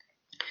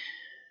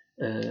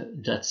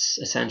 That's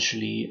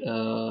essentially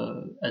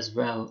as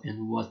well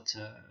in what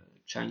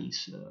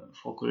Chinese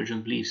folk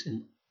religion believes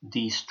in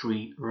these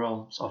three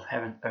realms of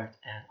heaven, earth,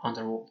 and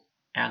underworld,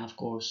 and of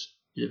course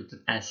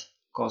depicted as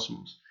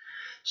cosmos.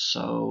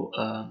 So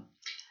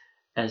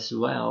as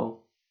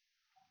well,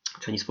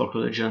 Chinese folk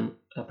religion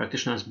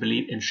practitioners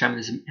believe in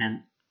shamanism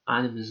and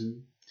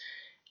animism,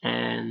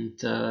 and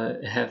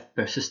have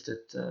persisted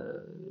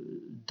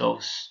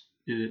those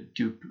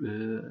two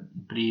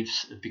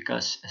beliefs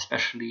because,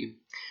 especially,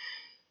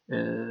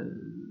 uh,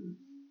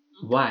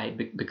 why?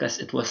 Because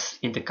it was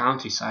in the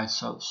countryside,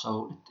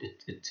 so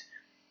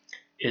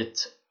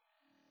it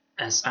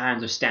as I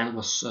understand,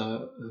 was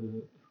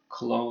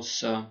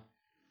close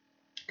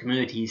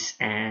communities,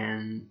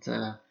 and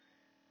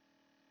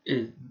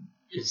it,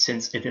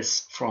 since it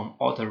is from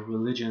other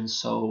religions,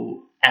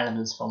 so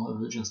elements from other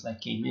religions like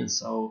came in.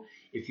 So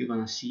if you're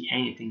gonna see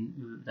anything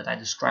that I'm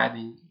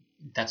describing,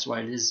 that's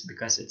why it is,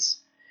 because it's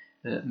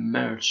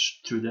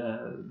merged through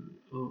the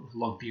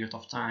long period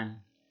of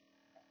time.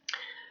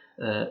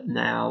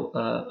 Now,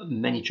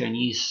 many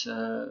Chinese,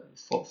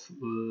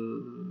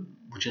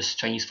 which is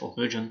Chinese folk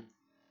religion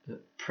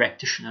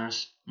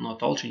practitioners,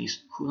 not all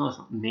Chinese, who knows,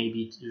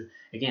 maybe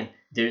again,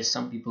 there's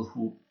some people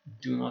who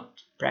do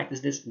not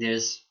practice this.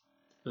 There's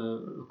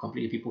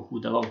completely people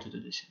who devote to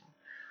this.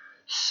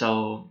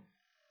 So,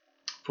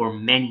 for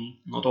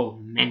many, not all,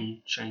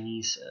 many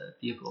Chinese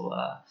people,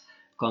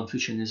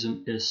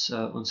 Confucianism is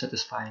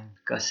unsatisfying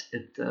because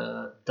it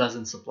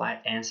doesn't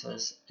supply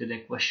answers to their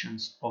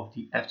questions of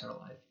the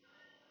afterlife.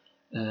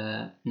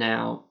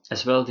 Now,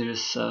 as well, there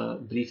is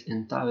belief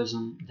in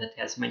Taoism that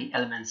has many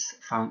elements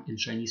found in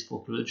Chinese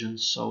folk religion.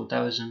 So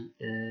Taoism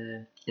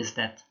is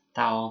that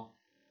Tao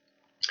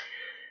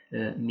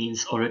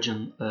means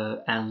origin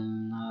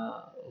and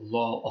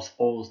law of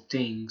all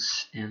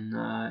things in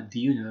the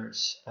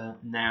universe.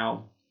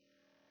 Now,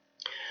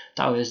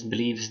 Taoist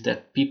believes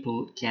that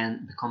people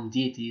can become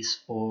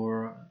deities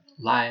or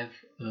live,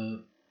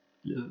 not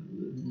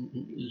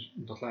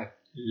live,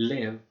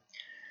 live.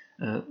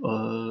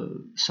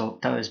 So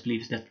Taoist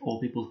believes that all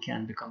people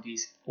can become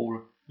these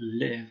or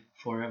live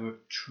forever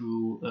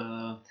through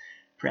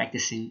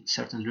practicing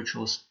certain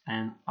rituals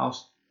and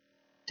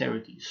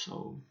austerity.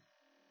 So,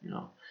 you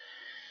know,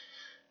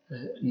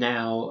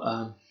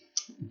 now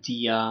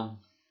the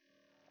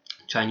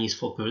Chinese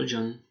folk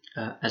religion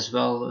as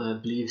well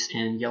believes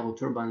in yellow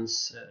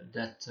turbans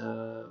that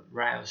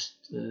roused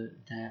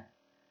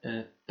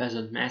the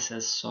peasant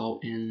masses. So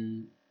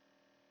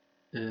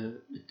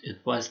it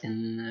was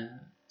in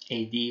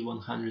AD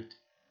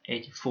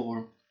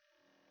 184,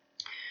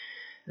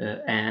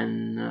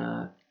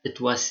 and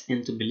it was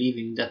into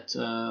believing that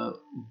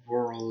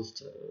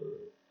world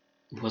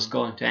was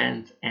going to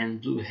end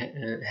and blue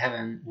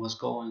heaven was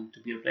going to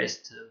be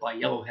replaced by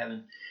yellow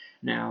heaven.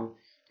 Now,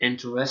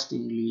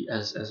 interestingly,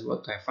 as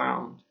what I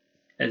found,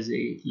 as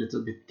a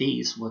little bit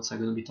tease what I'm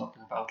going to be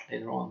talking about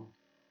later on.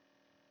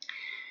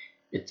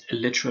 It's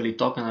literally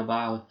talking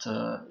about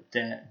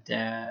the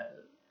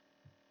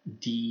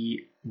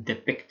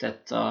depicted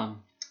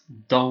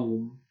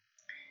dome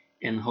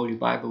in Holy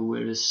Bible,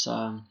 whereas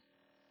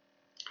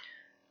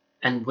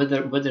and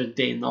whether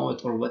they know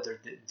it or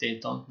whether they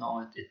don't know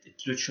it,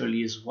 it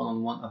literally is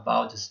one-on-one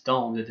about this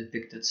dome that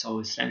depicted. So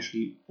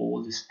essentially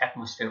all this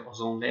atmosphere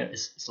ozone layer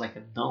is like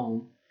a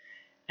dome,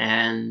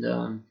 and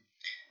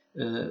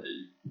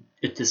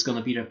it is going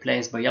to be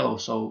replaced by yellow.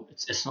 So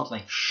it's not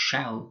like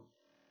shell,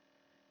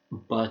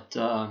 but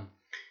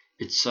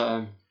it's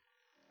a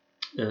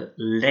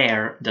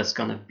layer that's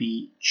going to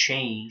be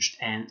changed,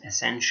 and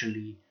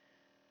essentially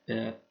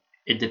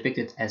it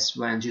depicted as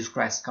when Jesus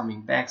Christ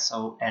coming back.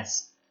 So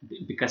as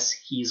because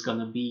he's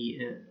gonna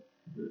be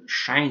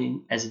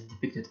shining as it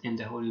depicted in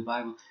the Holy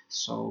Bible,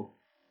 so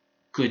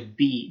could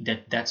be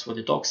that that's what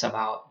it talks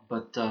about.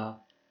 But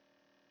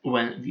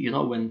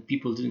when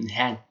people didn't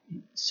have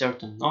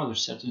certain knowledge,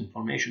 certain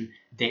information,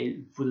 they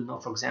wouldn't know.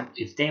 For example,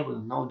 if they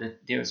wouldn't know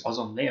that there's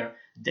ozone layer,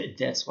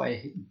 that's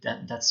why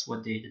that's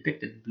what they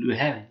depicted, blue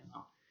heaven.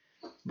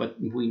 But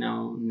we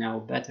know now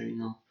better.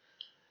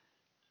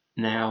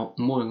 Now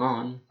moving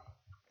on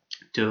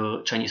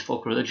to Chinese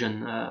folk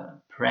religion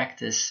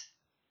practice.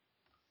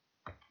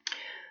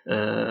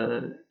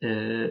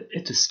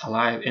 It is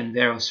alive in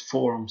various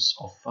forms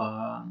of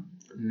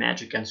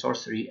magic and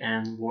sorcery,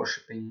 and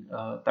worshipping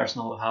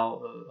personal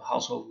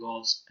household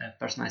gods,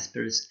 personalized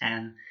spirits,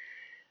 and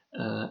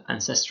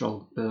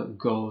ancestral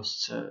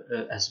ghosts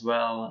as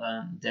well.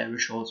 The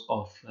rituals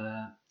of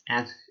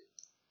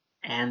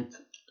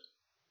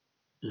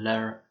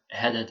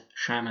antler-headed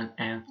shaman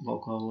and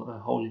local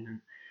holy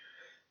men.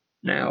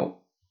 Now,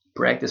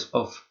 practice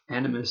of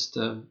animist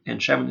and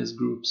shamanist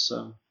groups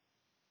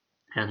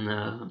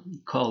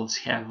and cults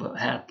have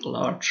had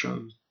large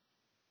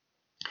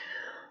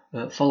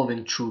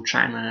following through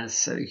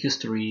China's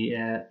history,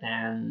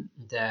 and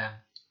the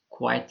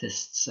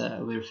Quietists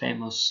were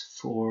famous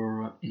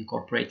for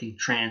incorporating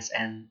trance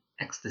and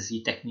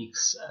ecstasy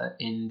techniques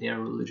in their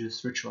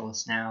religious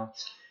rituals. Now,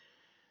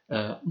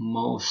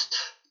 most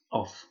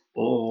of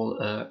all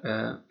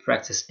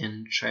practice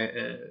in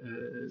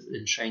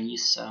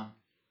Chinese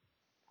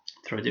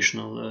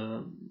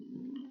traditional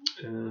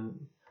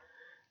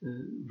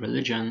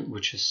religion,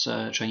 which is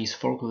Chinese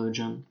folk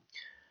religion.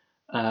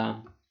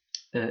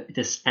 It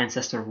is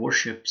ancestor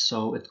worship,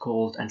 so it's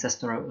called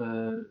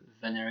ancestor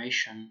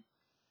veneration.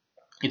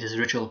 It is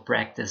ritual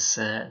practice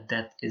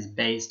that is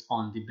based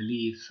on the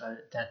belief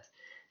that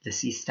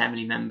deceased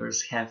family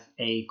members have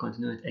a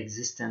continued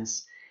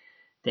existence,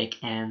 take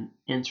an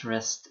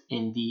interest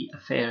in the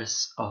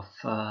affairs of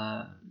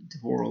the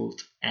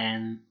world,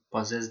 and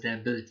possess the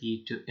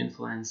ability to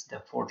influence the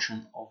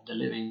fortune of the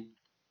living.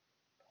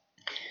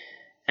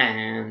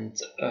 And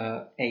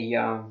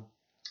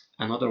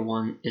another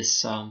one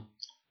is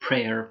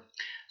prayer.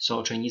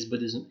 So Chinese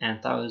Buddhism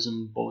and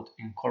Taoism both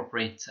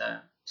incorporate.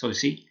 So you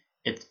see,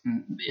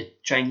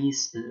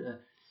 Chinese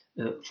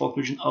folk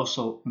religion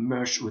also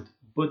merged with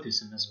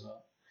Buddhism as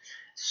well.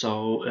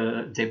 So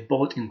they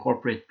both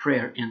incorporate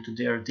prayer into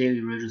their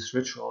daily religious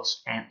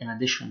rituals, and in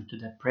addition to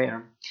the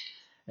prayer,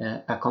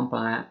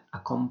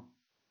 accompanying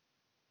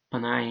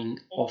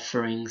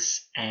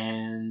offerings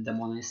and the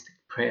monastic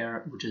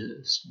prayer, which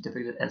is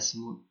depicted as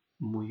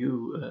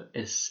Muyu,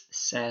 is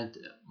said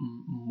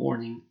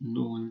morning,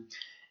 noon,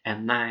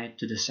 and night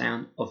to the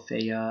sound of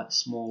a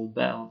small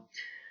bell.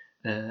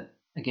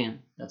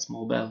 Again, that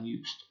small bell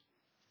used.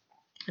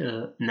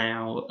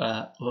 Now,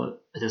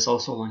 there's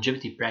also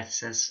longevity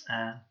practices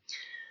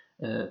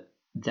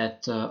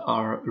that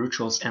are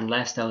rituals and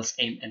lifestyles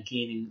aimed at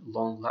gaining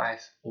long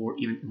life or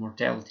even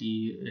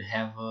immortality,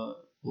 have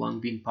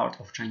long been part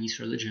of Chinese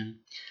religion.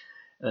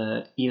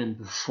 Even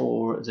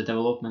before the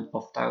development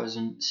of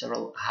Taoism,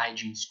 several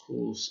hygiene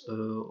schools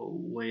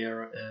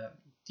were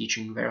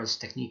teaching various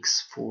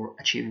techniques for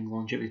achieving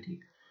longevity.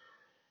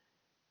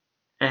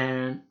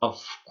 And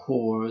of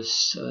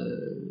course,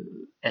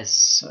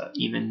 as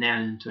even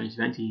now in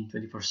 2020,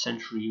 21st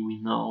century, we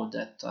know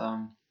that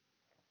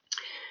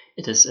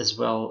it is as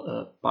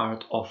well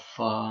part of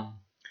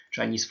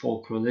Chinese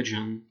folk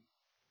religion,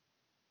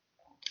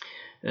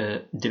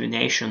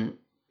 divination,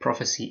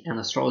 prophecy, and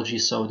astrology.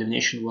 So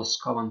divination was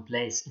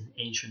commonplace in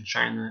ancient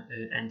China,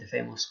 and the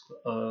famous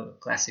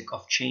classic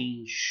of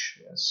Change,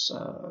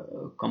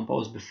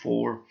 composed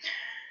before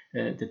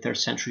the 3rd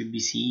century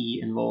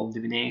BCE, involved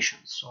divination.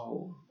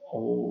 So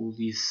all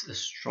this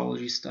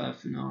astrology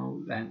stuff,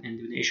 and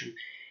divination,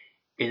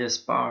 it is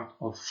part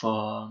of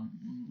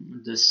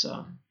this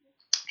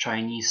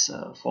Chinese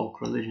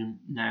folk religion.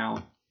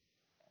 Now,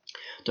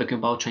 talking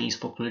about Chinese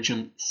folk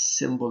religion,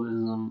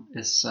 symbolism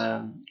is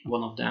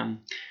one of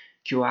them.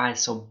 QI,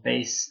 so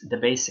the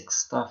basic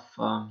stuff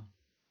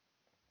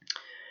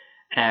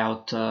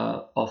out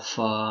of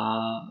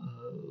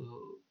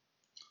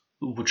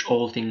which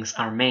all things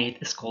are made,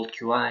 is called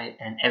QI,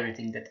 and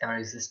everything that ever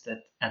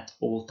existed at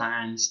all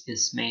times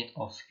is made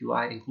of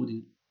QI,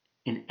 including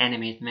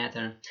inanimate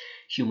matter,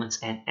 humans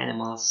and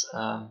animals,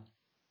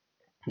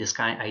 the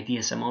sky,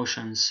 ideas,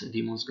 emotions,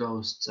 demons,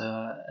 ghosts,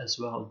 as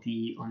well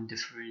the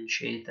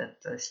undifferentiated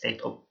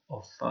state of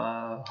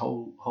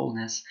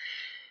wholeness,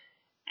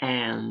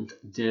 and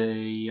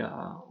the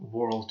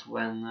world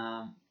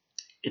when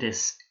it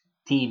is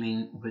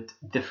teeming with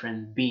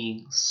different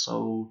beings.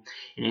 So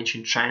in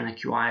ancient China,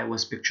 QI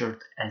was pictured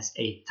as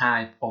a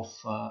type of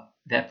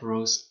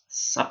vaporous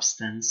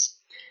substance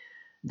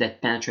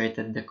that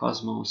penetrated the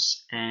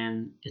cosmos,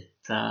 and it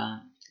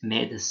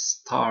made the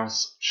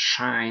stars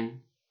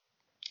shine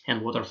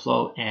and water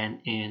flow,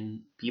 and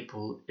in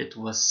people it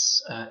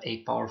was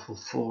a powerful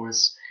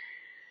force.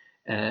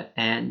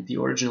 And the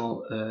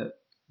original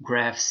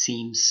graph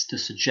seems to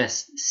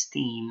suggest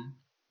steam,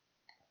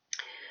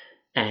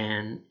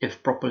 and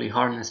if properly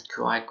harnessed,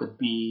 QI could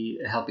be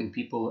helping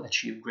people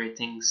achieve great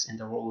things in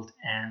the world,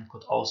 and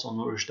could also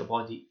nourish the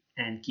body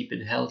and keep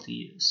it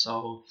healthy.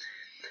 So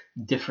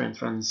different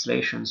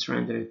translations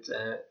render it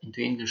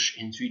into English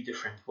in 3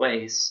 different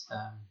ways.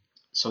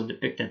 So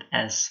depicted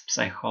as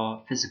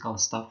psychophysical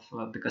stuff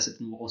because it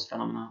involves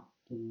phenomena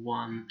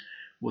one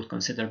would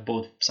consider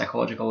both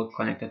psychological,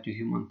 connected to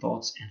human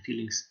thoughts and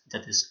feelings,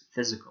 that is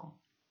physical.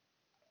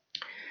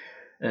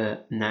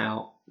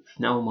 Now,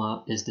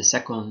 pneuma is the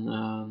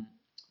second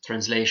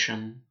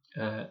translation.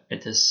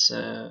 It is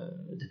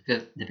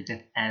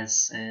depicted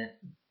as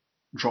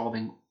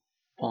drawing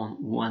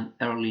on one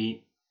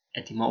early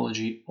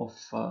etymology of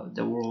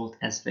the world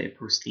as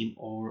vapor, steam,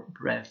 or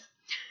breath.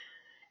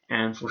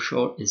 And for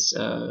sure is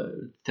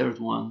third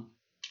one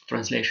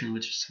translation,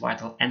 which is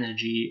vital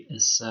energy,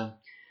 is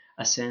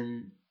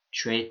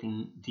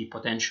accentuating the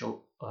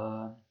potential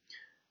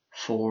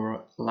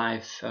for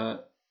life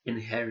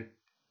inherent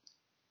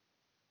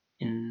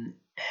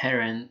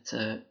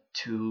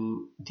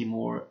to the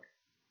more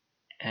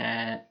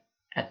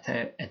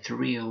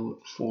ethereal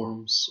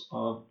forms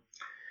of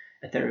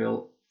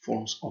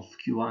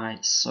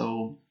QI.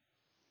 So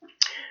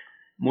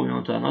moving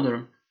on to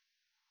another,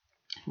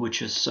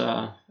 which is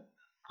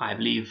I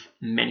believe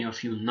many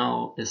of you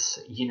know, is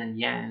yin and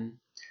yang.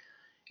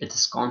 It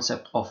is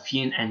concept of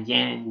yin and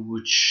yang,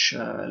 which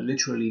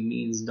literally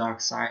means dark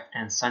side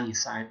and sunny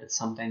side. It's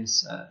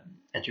sometimes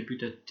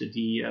attributed to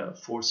the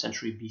 4th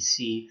century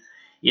BC.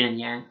 Yin and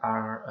yang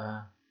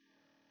are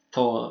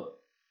thought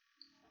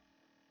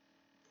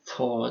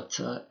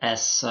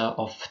as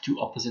of two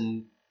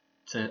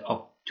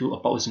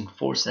opposing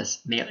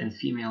forces, male and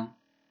female,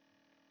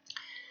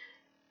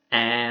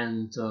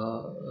 and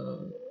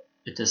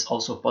it is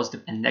also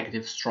positive and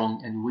negative,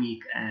 strong and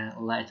weak,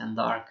 light and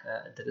dark,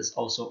 that is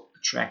also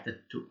attracted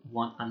to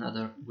one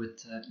another,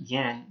 with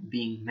yang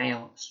being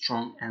male,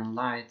 strong and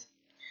light,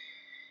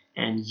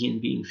 and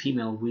yin being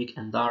female, weak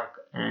and dark,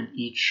 and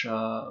each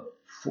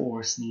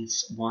force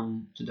needs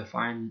one to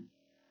define.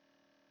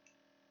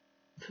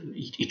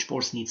 Each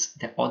force needs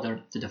the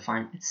other to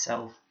define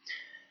itself,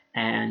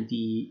 and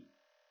the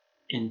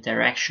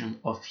interaction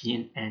of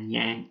yin and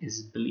yang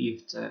is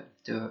believed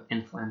to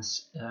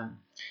influence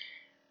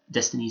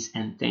destinies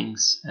and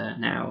things.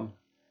 Now,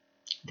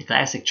 the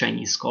classic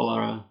Chinese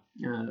scholar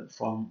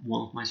from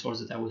one of my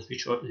sources that I was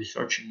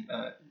researching,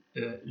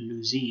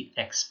 Lu Zi,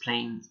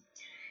 explained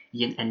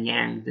yin and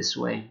yang this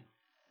way.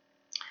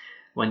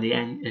 When the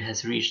yang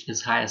has reached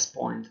its highest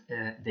point,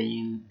 the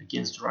yin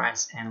begins to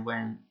rise, and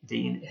when the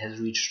yin has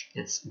reached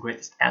its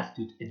greatest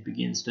altitude, it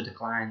begins to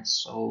decline.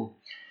 So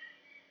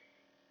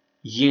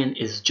yin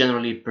is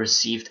generally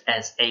perceived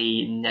as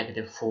a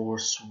negative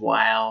force,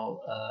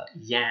 while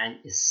yang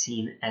is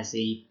seen as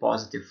a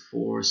positive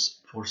force.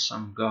 For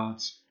some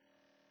gods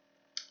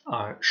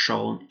are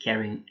shown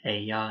carrying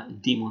a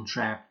demon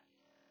trap.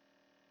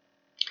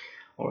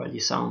 Already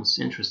sounds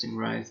interesting,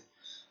 right?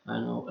 I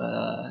know,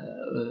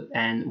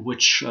 and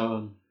which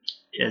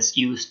is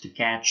used to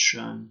catch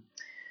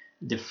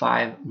the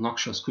 5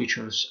 noxious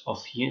creatures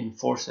of yin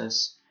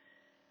forces.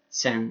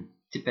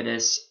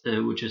 Centipedes,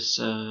 which is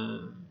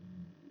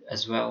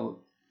as well,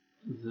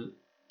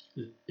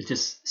 it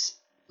is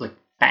like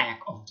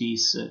pack of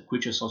these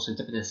creatures of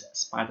centipedes,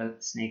 spider,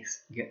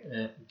 snakes,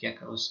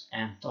 geckos,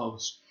 and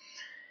toads.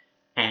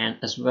 And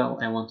as well,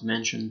 I want to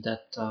mention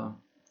that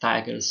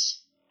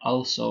tigers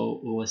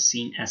also was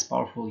seen as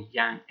powerful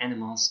yang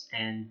animals,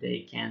 and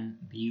they can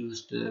be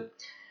used to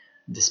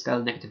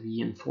dispel negative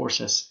yin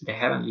forces. The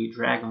heavenly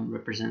dragon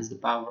represents the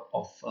power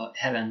of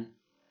heaven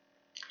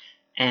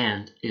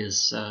and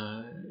is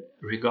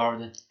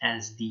regarded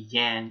as the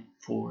yang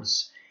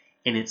force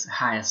in its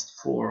highest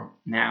form.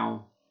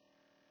 Now,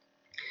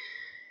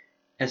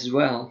 as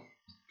well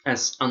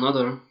as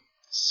another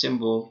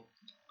symbol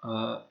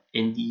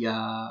in the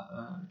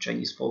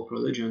Chinese folk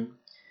religion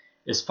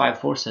is 5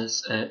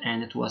 forces,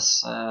 and it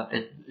was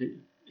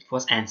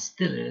and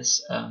still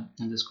is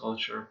in this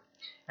culture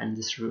and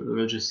this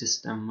religious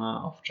system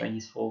of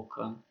Chinese folk.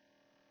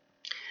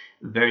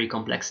 Very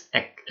complex.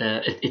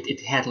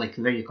 It had like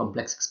very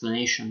complex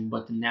explanation,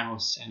 but in narrow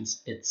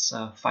sense, it's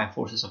 5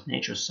 forces of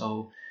nature.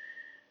 So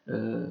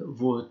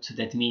wood,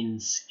 that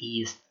means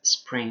east,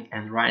 spring,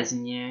 and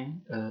rising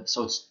yang.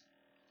 So it's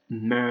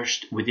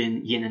merged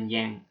within yin and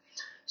yang.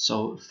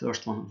 So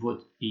first one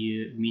wood,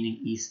 meaning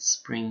east,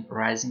 spring,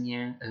 rising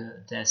yang.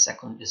 The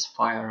second is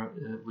fire,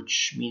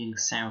 which meaning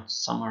south,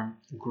 summer,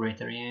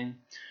 greater yang.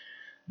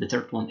 The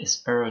third one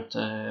is earth,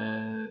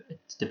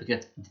 it's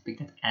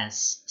depicted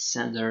as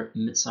sender,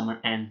 midsummer,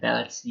 and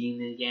balance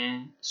yin and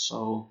yang.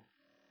 So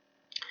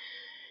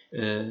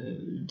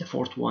the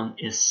fourth one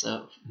is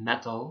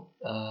metal.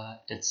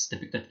 It's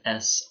depicted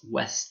as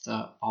west,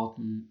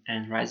 autumn,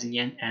 and rising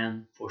yang,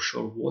 and for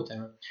sure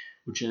water,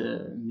 which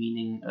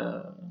meaning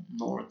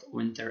north,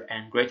 winter,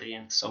 and greater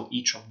yang. So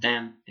each of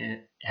them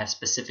has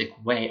specific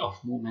way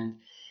of movement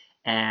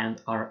and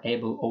are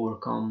able to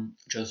overcome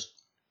just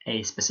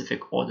a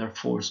specific other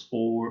force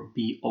or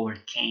be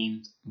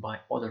overcame by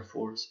other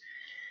force.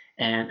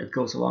 And it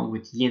goes along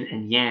with yin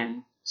and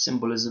yang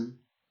symbolism,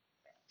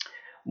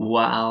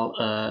 while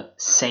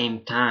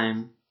same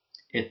time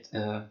it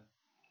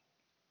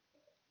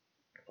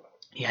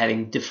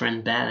having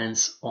different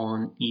balance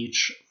on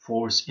each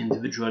force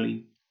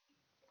individually.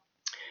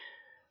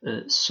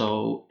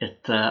 So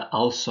it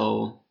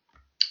also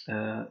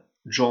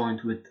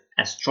joined with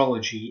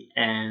astrology,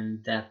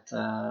 and that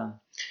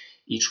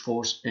each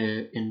force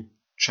in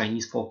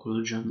Chinese folk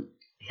religion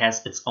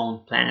has its own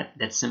planet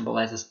that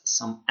symbolizes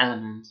some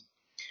element,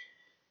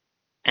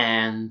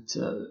 and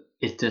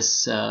it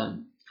is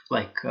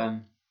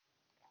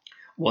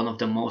one of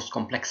the most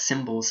complex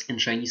symbols in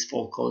Chinese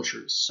folk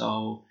culture.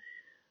 So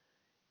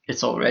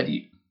it's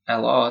already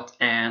a lot,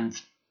 and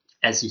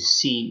as you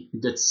see,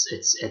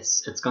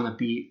 it's gonna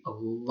be a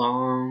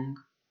long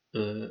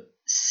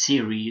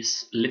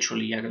series.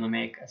 Literally, I'm gonna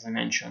make, as I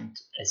mentioned,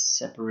 a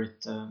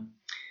separate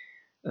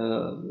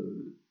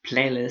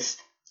playlist,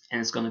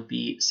 and it's gonna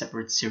be a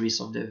separate series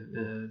of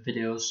the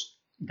videos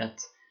that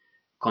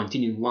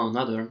continue one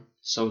another.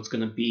 So it's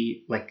gonna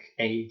be like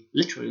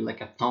literally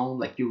like a tome,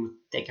 like you would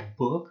take a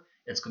book.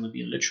 It's gonna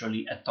be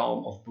literally a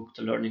tome of book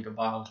to learning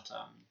about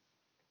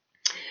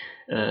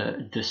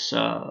this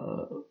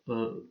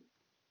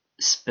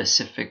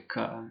specific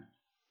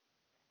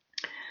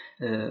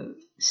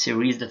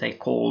series that I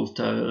called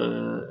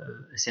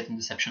Satan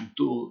Deception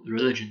Tool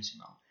Religions.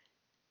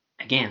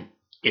 Again,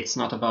 it's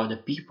not about the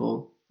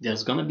people.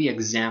 There's gonna be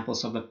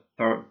examples of the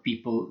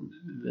people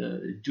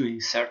doing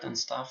certain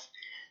stuff.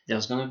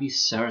 There's gonna be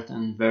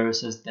certain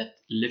verses that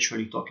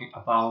literally talking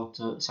about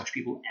such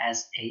people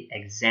as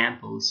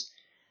examples,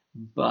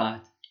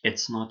 but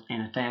it's not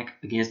an attack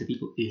against the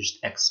people. It's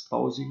just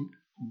exposing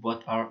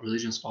what our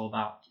religion is all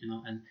about,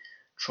 And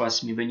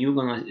trust me, when you're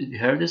gonna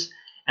hear this,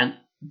 and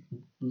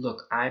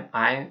look,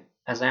 I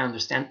as I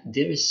understand,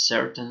 there is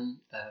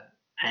certain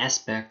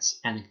aspects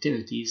and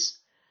activities,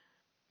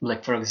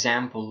 like for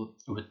example,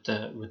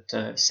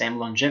 with same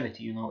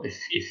longevity. If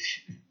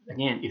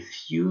again,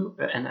 if you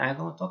and I'm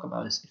gonna talk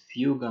about this, if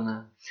you're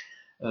gonna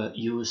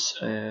use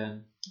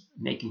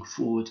making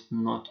food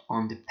not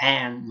on the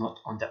pan, not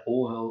on the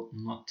oil,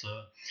 not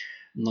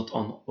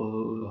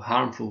on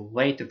harmful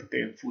way to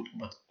prepare food,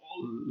 but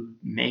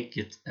make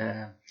it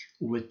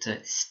with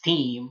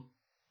steam,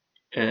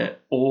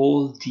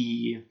 all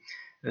the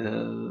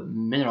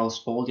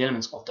minerals, all the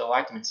elements of the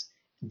vitamins,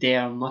 they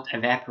are not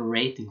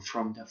evaporating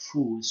from the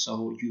food,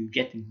 so you're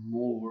getting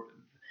more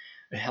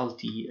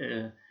healthy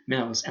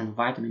minerals and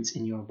vitamins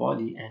in your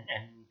body,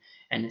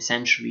 and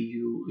essentially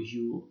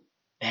you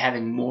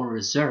having more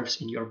reserves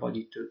in your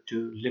body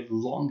to live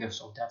longer.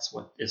 So that's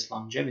what is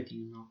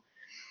longevity.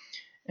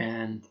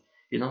 And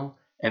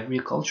every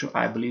culture,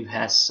 I believe,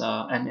 has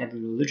and every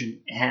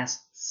religion has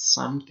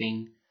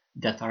something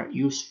that are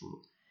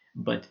useful.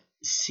 But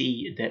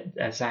see that,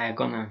 as I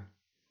gonna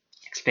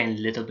explain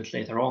a little bit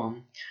later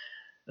on,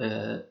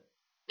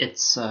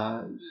 it's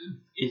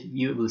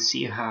you will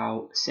see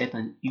how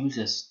Satan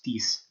uses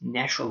these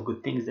natural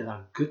good things that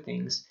are good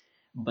things,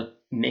 but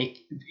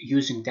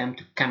using them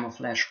to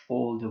camouflage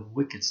all the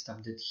wicked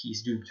stuff that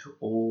he's doing to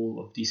all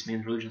of these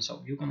main religions.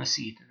 So you're gonna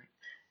see it,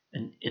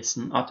 and it's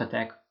not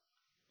attack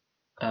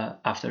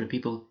after the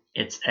people.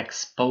 It's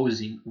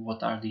exposing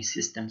what are these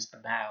systems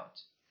about.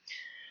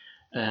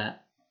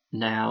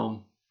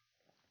 Now,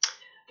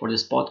 for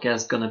this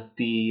podcast, gonna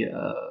be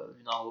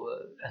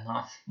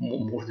enough,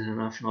 more than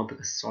enough, because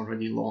it's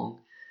already long.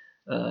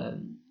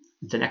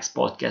 The next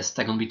podcast,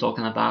 I'm gonna be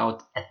talking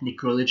about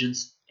ethnic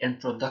religions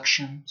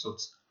introduction. So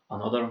it's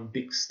another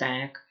big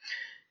stack.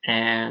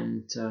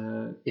 And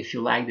if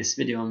you like this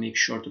video, make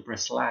sure to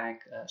press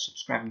like,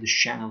 subscribe to this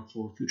channel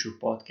for future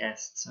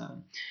podcasts.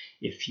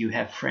 If you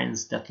have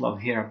friends that love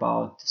hear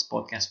about this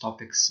podcast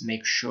topics,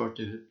 make sure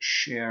to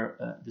share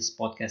this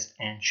podcast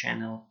and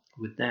channel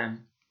with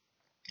them.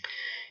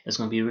 It's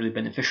going to be really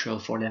beneficial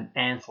for them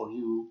and for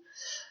you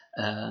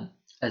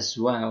as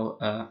well.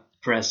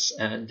 Press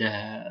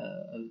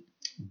the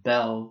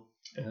bell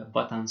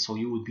button so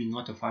you would be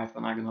notified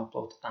when I'm going to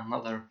upload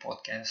another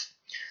podcast.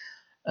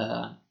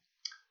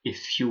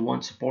 If you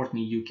want to support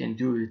me, you can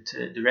do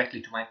it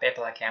directly to my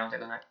PayPal account. I'm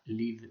gonna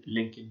leave the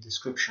link in the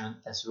description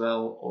as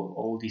well.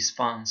 All these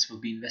funds will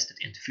be invested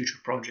into future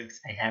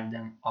projects. I have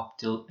them up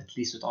till at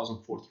least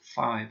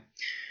 2045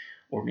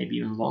 or maybe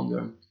even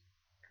longer.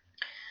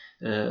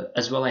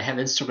 As well, I have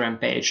Instagram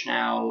page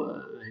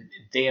now.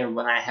 There,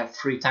 when I have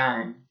free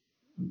time,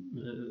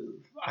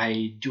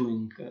 I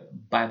doing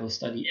Bible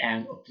study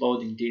and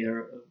uploading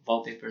their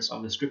wallpapers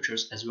of the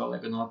scriptures as well.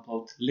 I'm gonna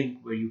upload link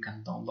where you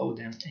can download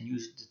them and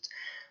use it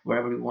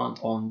wherever you want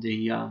on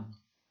the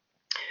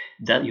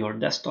that your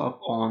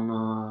desktop, on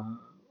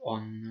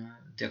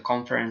the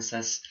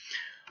conferences,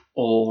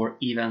 or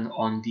even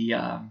on the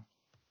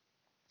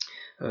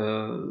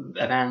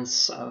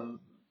events,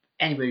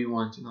 anywhere you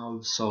want,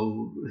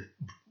 So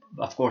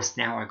of course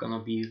now I'm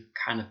gonna be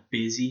kind of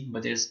busy,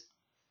 but there's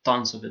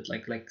tons of it,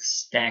 like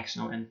stacks,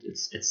 and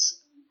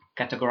it's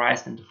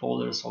categorized into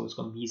folders, so it's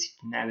gonna be easy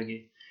to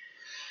navigate.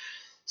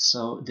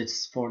 So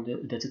that's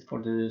it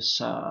for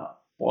this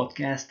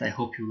podcast. I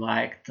hope you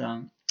liked,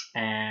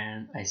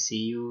 and I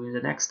see you in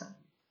the next time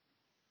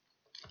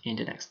in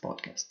the next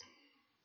podcast.